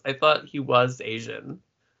was Asian.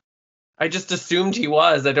 I just assumed he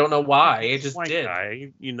was. I don't know why. I just did.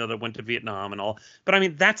 Guy, that went to Vietnam and all. But I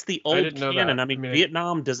mean, that's the old canon. I mean,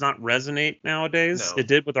 Vietnam does not resonate nowadays. No. It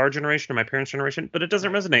did with our generation and my parents' generation, but it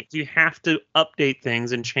doesn't resonate. You have to update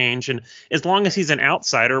things and change. And as long as he's an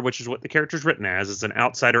outsider, which is what the character's written as, is an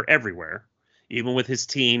outsider everywhere. Even with his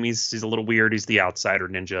team, he's a little weird. He's the outsider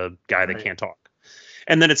ninja guy that can't talk.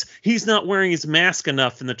 And then he's not wearing his mask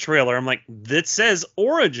enough in the trailer. I'm like, that says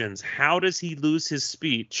Origins. How does he lose his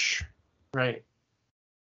speech? Right.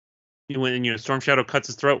 When Storm Shadow cuts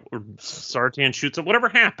his throat, or Sartan shoots him, whatever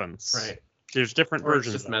happens. Right. There's different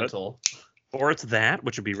versions. It's just mental. Or it's that,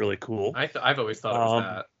 which would be really cool. I've always thought it was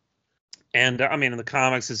that. And I mean, in the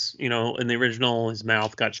comics, in the original, his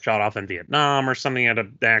mouth got shot off in Vietnam or something at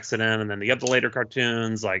an accident, and then the later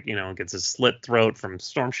cartoons, gets his slit throat from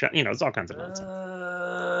Storm Shadow. It's all kinds of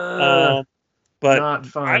nonsense. But not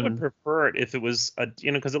fun. I would prefer it if it was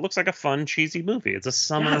because it looks like a fun, cheesy movie. It's a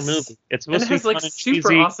summer movie. It's supposed to be fun and super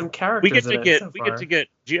cheesy. Awesome characters. We get to get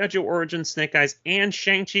G.I. Joe Origins, Snake Eyes, and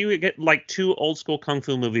Shang-Chi. We get like 2 old school kung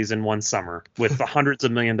fu movies in one summer with the hundreds of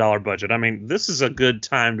 $1 million budget. I mean, this is a good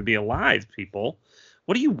time to be alive, people.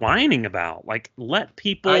 What are you whining about? Like, let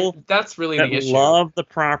people that's really the issue. Love the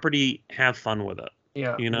property have fun with it.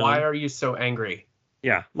 Yeah. Why are you so angry?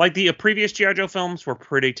 Yeah, like the previous G.I. Joe films were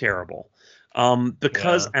pretty terrible. And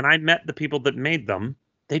I met the people that made them.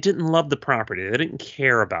 They didn't love the property. They didn't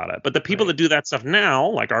care about it. But the people that do that stuff now,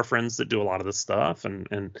 like our friends that do a lot of this stuff,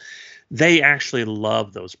 and they actually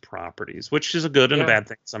love those properties, which is a good and a bad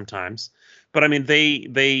thing sometimes. But I mean,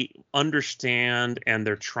 they understand, and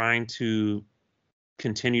they're trying to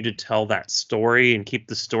continue to tell that story and keep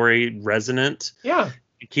the story resonant. Yeah.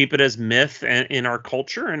 Keep it as myth in our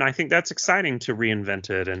culture, and I think that's exciting to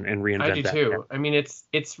reinvent it and reinvent that. I do too. I mean,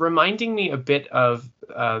 it's reminding me a bit of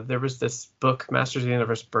there was this book, Masters of the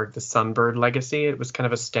Universe Berg, The Sunbird Legacy. It was kind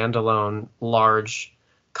of a standalone, large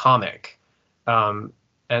comic,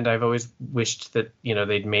 and I've always wished that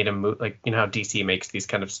they'd made a movie, like how DC makes these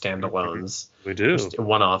kind of standalones. We do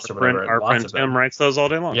one-offs or whatever. Our friend Tim writes those all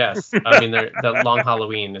day long. Yes, I mean the Long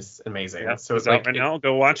Halloween is amazing. Yeah, so it's out right now.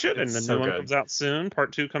 Go watch it, and the new one comes out soon.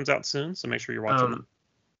 Part 2 comes out soon, so make sure you're watching it.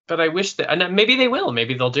 But I wish that, and maybe they will.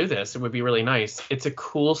 Maybe they'll do this. It would be really nice. It's a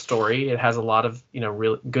cool story. It has a lot of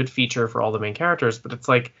real good feature for all the main characters. But it's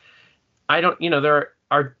like there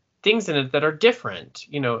are things in it that are different.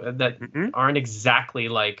 That aren't exactly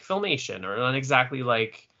like Filmation or not exactly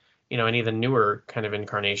like any of the newer kind of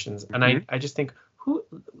incarnations. And I just think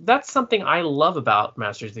that's something I love about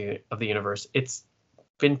Masters of the Universe. It's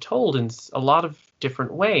been told in a lot of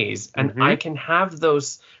different ways, and I can have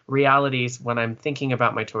those realities when I'm thinking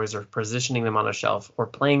about my toys or positioning them on a shelf or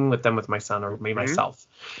playing with them with my son or me myself.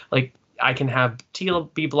 Like I can have Teal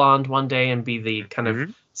be blonde one day and be the kind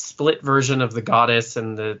of split version of the goddess,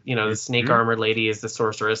 and the the snake armor lady is the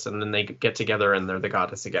sorceress, and then they get together and they're the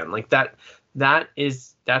goddess again. Like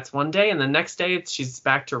that's one day, and the next day she's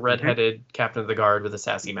back to redheaded captain of the guard with a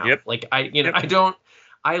sassy mouth. Like I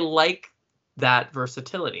like that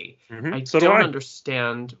versatility. I don't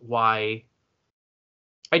understand why.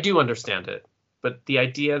 I do understand it, but the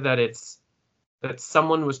idea that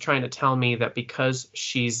someone was trying to tell me that because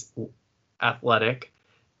she's athletic,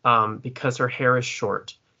 because her hair is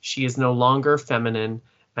short, she is no longer feminine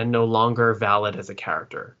and no longer valid as a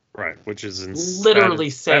character. Right, which is literally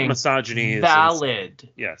saying that misogyny is valid. Insane.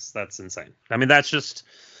 Yes, that's insane. I mean, that's just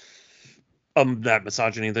that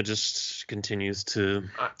misogyny that just continues to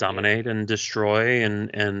dominate and destroy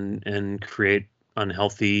and create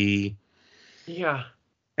unhealthy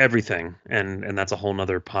everything, and that's a whole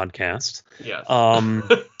nother podcast. Yes.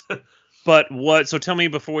 So tell me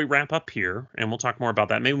before we wrap up here, and we'll talk more about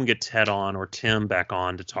that. Maybe we can get Ted on or Tim back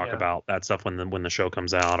on to talk about that stuff when the show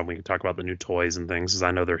comes out, and we can talk about the new toys and things, because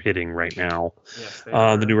I know they're hitting right now. Yes,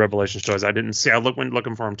 the new Revelations toys. I didn't see. I went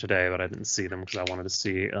looking for them today, but I didn't see them because I wanted to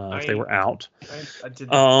see if they were out. I did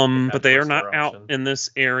but they are not out in this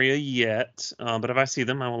area yet. But if I see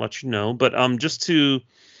them, I will let you know. But just to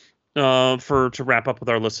wrap up with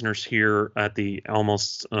our listeners here at the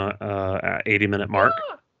almost 80-minute mark.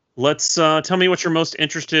 Let's tell me what you're most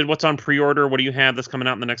interested. What's on pre-order? What do you have that's coming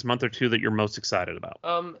out in the next month or two that you're most excited about?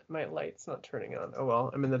 My light's not turning on. Oh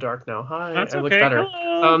well, I'm in the dark now. Hi, that's I okay. look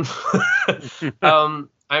better.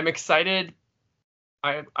 I'm excited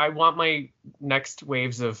I want my next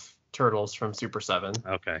waves of Turtles from Super 7.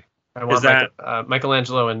 Okay. I want that-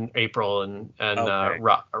 Michelangelo and April and Okay.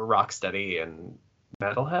 Rocksteady and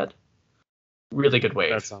Metalhead. Really good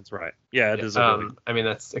wave. That sounds right. Yeah, it Yeah, is. A really, I mean,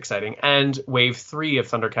 that's exciting. And Wave 3 of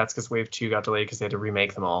Thundercats, because Wave 2 got delayed because they had to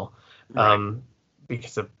remake them all Right.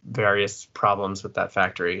 because of various problems with that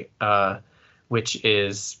factory, which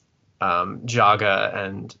is Jaga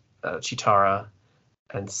and Chitara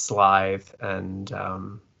and Slythe and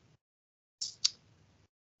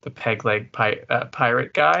the peg leg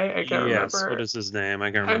pirate guy. I can't yes. remember. What is his name? I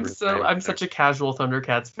can't remember. his name I'm either. such a casual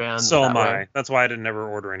Thundercats fan. So am that way. I. That's why I didn't ever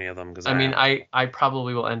order any of them. Because I mean, I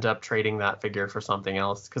probably will end up trading that figure for something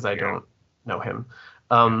else because I don't know him.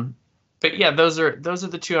 But yeah, those are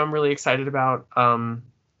the two I'm really excited about. I'm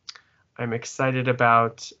excited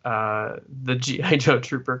about the G.I. Joe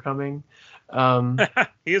Trooper coming.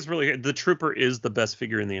 He is really the Trooper is the best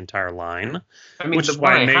figure in the entire line. I mean, Which the is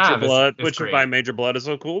one why I Major have Blood, is which is great. why Major Blood is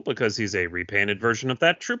so cool because he's a repainted version of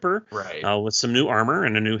that Trooper, Right. with some new armor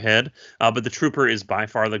and a new head. But the Trooper is by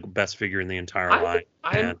far the best figure in the entire line.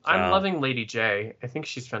 I'm loving Lady J. I think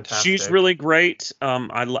she's fantastic. She's really great.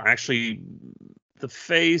 Actually, the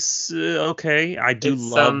face, okay. I do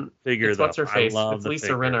love the figure it's though. What's her face? I love it's the Lisa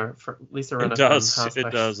figure. Rinna. Lisa Rinna. It does. From It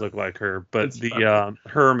Housewives. does look like her, but It's the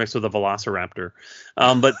her mixed with a Velociraptor.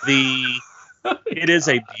 But it is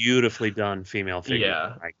a beautifully done female figure.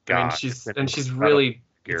 Yeah. My I God, mean, she's incredible really.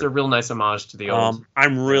 figure. It's a real nice homage to the old.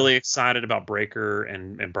 I'm really excited about Breaker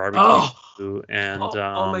and Barbie and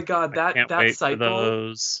oh my God, I can't that wait cycle. for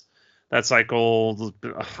those. That cycle,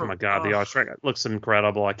 oh my God, the Australia looks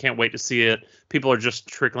incredible. I can't wait to see it. People are just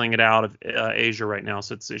trickling it out of Asia right now,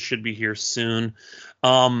 so it should be here soon.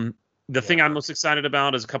 The thing I'm most excited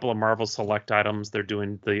about is a couple of Marvel Select items. They're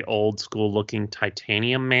doing the old school looking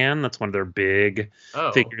Titanium Man. That's one of their big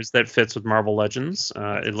figures that fits with Marvel Legends.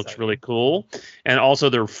 It looks really cool. And also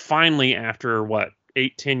they're finally, after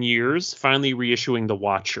 8-10 years, finally reissuing the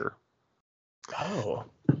Watcher. Oh.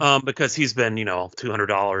 Because he's been,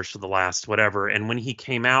 $200 for the last whatever. And when he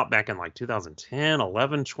came out back in 2010,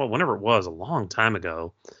 11, 12, whenever it was, a long time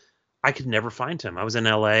ago, I could never find him. I was in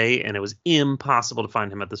LA and it was impossible to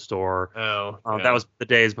find him at the store. That was the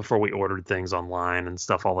days before we ordered things online and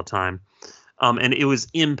stuff all the time. And it was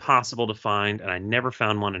impossible to find, and I never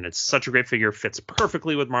found one. And it's such a great figure. Fits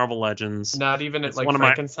perfectly with Marvel Legends. Not even at one of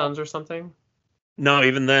Frankenstein's or something? No,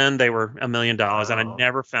 even then they were $1 million, and I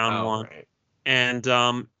never found one. Right.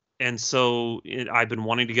 And so I've been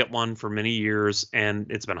wanting to get one for many years, and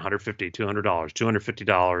it's been $150, $200,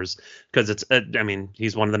 $250 because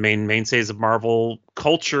he's one of the mainstays of Marvel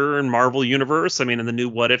culture and Marvel universe. I mean, in the new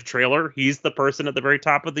What If trailer, he's the person at the very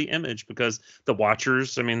top of the image because the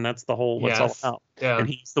Watchers, that's the whole what's all about. Yeah. And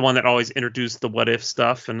he's the one that always introduced the What If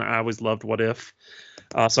stuff, and I always loved What If.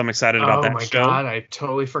 So I'm excited about that show. Oh my God, I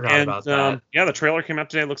totally forgot about that. Yeah, the trailer came out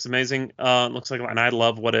today. It looks amazing. Looks like, and I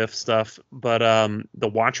love What If stuff. But the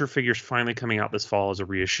Watcher figure's finally coming out this fall as a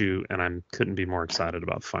reissue, and I couldn't be more excited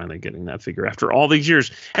about finally getting that figure after all these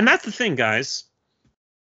years. And that's the thing, guys.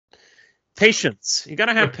 Patience. You got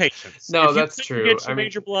to have patience. No, that's true. Get your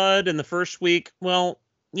Major Blood in the first week. Well,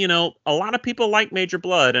 a lot of people like Major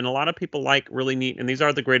Blood, and a lot of people like really neat. And these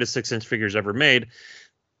are the greatest 6-inch figures ever made.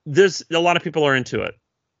 There's a lot of people are into it.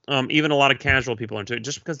 Even a lot of casual people are into it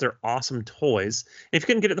just because they're awesome toys. If you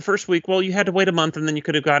couldn't get it the first week, well, you had to wait a month, and then you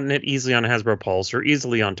could have gotten it easily on Hasbro Pulse or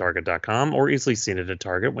easily on Target.com or easily seen it at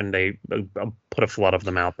Target when they put a flood of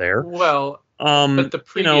them out there. Well, but the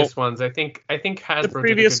previous ones, I think Hasbro the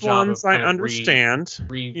previous did a good job ones, of I understand.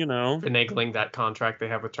 finagling that contract they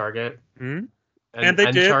have with Target. Mm-hmm. And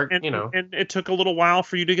they did, Target, and it took a little while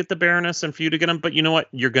for you to get the Baroness and for you to get them, but you know what?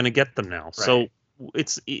 You're going to get them now. Right. So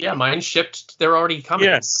mine shipped. They're already coming.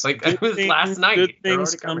 Yes, it was last night. Good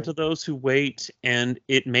things come to those who wait, and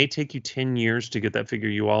it may take you 10 years to get that figure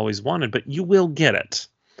you always wanted, but you will get it.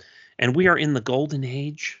 And we are in the golden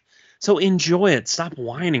age, so enjoy it. Stop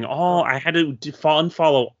whining. I had to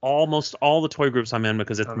unfollow almost all the toy groups I'm in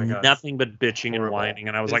because it's nothing but bitching and whining,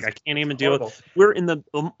 and I was I can't even deal with it. We're in the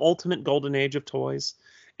ultimate golden age of toys.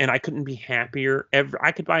 And I couldn't be happier.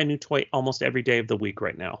 I could buy a new toy almost every day of the week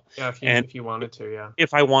right now. Yeah, if you wanted to, yeah.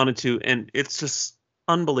 If I wanted to, and it's just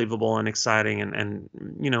unbelievable and exciting, and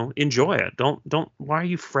enjoy it. Don't. Why are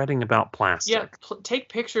you fretting about plastic? Yeah, take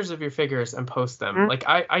pictures of your figures and post them.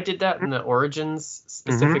 Mm-hmm. I did that in the Origins,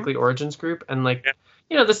 specifically Origins group, and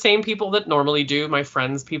the same people that normally do, my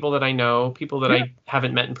friends, people that I know, people that I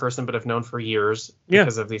haven't met in person but have known for years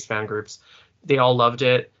because of these fan groups. They all loved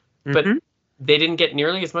it, but they didn't get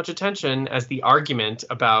nearly as much attention as the argument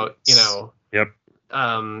about, Yep.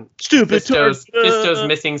 Stupid Fisto's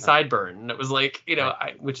missing sideburn. And it was like,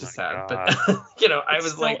 which is sad, God. but I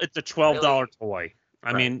was still, like, it's a $12 really? toy.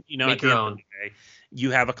 I Right. mean, Make at the your end own. of the day, you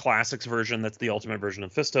have a classics version that's the ultimate version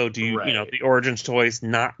of Fisto. Do you, Right. the Origins toys,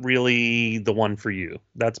 not really the one for you.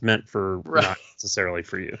 That's meant for Right. not necessarily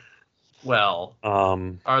for you. Well,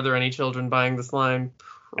 are there any children buying this line?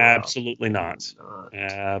 Absolutely not.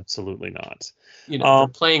 Absolutely not. They're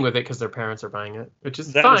playing with it because their parents are buying it, which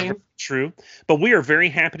is That fine. is true. But we are very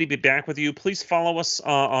happy to be back with you. Please follow us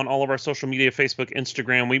on all of our social media, Facebook,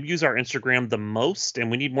 Instagram. We use our Instagram the most, and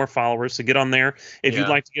we need more followers, so get on there. If you'd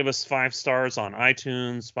like to give us 5 stars on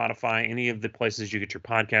iTunes, Spotify, any of the places you get your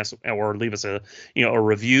podcasts, or leave us a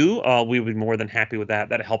review, we would be more than happy with that.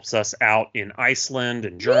 That helps us out in Iceland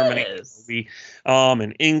and Germany. Yes.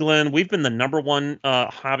 In England. We've been the #1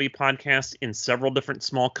 hobby podcast in several different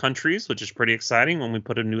small countries, which is pretty exciting when we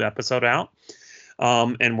put a new episode out.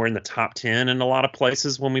 And we're in the top 10 in a lot of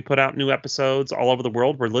places when we put out new episodes all over the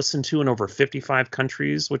world. We're listened to in over 55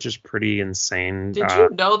 countries, which is pretty insane. Did you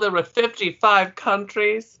know there were 55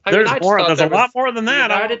 countries? There's a lot more than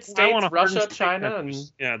that. United States, Russia, China, and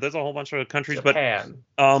there's a whole bunch of countries. Japan.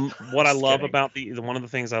 But what I love about one of the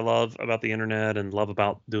things I love about the internet and love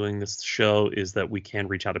about doing this show is that we can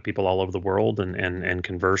reach out to people all over the world and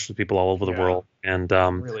converse with people all over the world and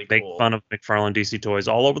really make fun of McFarlane DC toys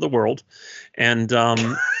all over the world. And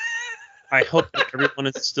I hope that everyone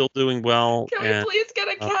is still doing well. Can we please get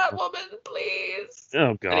a Catwoman, please?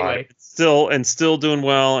 Oh God! Anyway. Still doing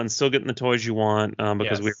well, and still getting the toys you want,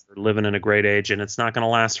 because we're living in a great age, and it's not going to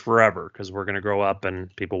last forever because we're going to grow up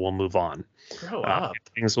and people will move on. Grow up.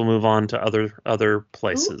 Things will move on to other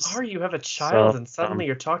places. Who are you? Have a child, and suddenly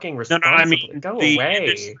you're talking responsibly. No, I mean go the away.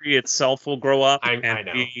 industry itself will grow up, I and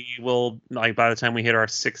know. we will, like, by the time we hit our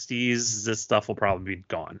 60s, this stuff will probably be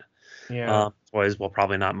gone. Yeah. Toys will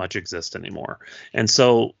probably not much exist anymore. And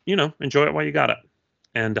so, enjoy it while you got it.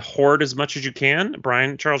 And hoard as much as you can.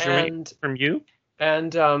 Brian, Charles, from you.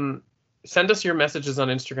 And send us your messages on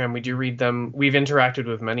Instagram. We do read them. We've interacted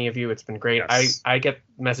with many of you. It's been great. Yes. I get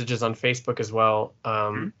messages on Facebook as well.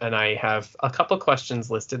 And I have a couple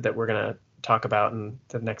questions listed that we're going to talk about in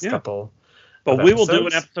the next couple. But we will do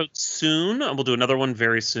an episode soon. We'll do another one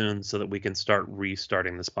very soon so that we can start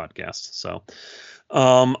restarting this podcast. So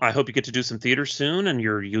I hope you get to do some theater soon and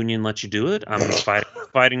your union lets you do it. I'm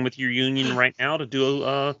fighting with your union right now to do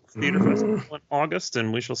a theater festival in August,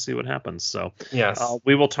 and we shall see what happens. So yes,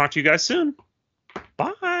 we will talk to you guys soon.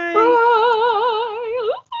 Bye. Bye.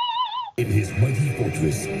 In his mighty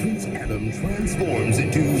fortress, Prince Adam transforms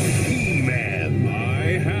into He-Man.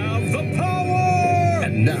 I have the power!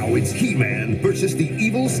 And now it's He-Man versus the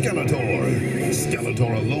evil Skeletor.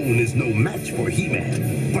 Skeletor alone is no match for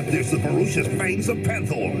He-Man, but there's the ferocious fangs of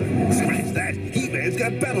Panther. Scratch that, He-Man's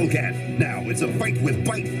got Battle Cat. Now it's a fight with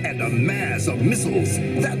bite and a mass of missiles.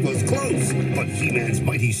 That was close, but He-Man's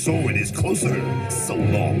mighty sword is closer. So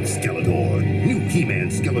long, Skeletor. New He-Man,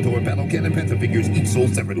 Skeletor, Battle Cat, and Panther figures each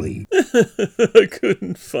sold separately. I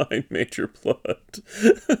couldn't find Major Plot.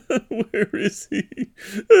 Where is he?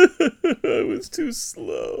 I was too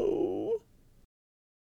slow.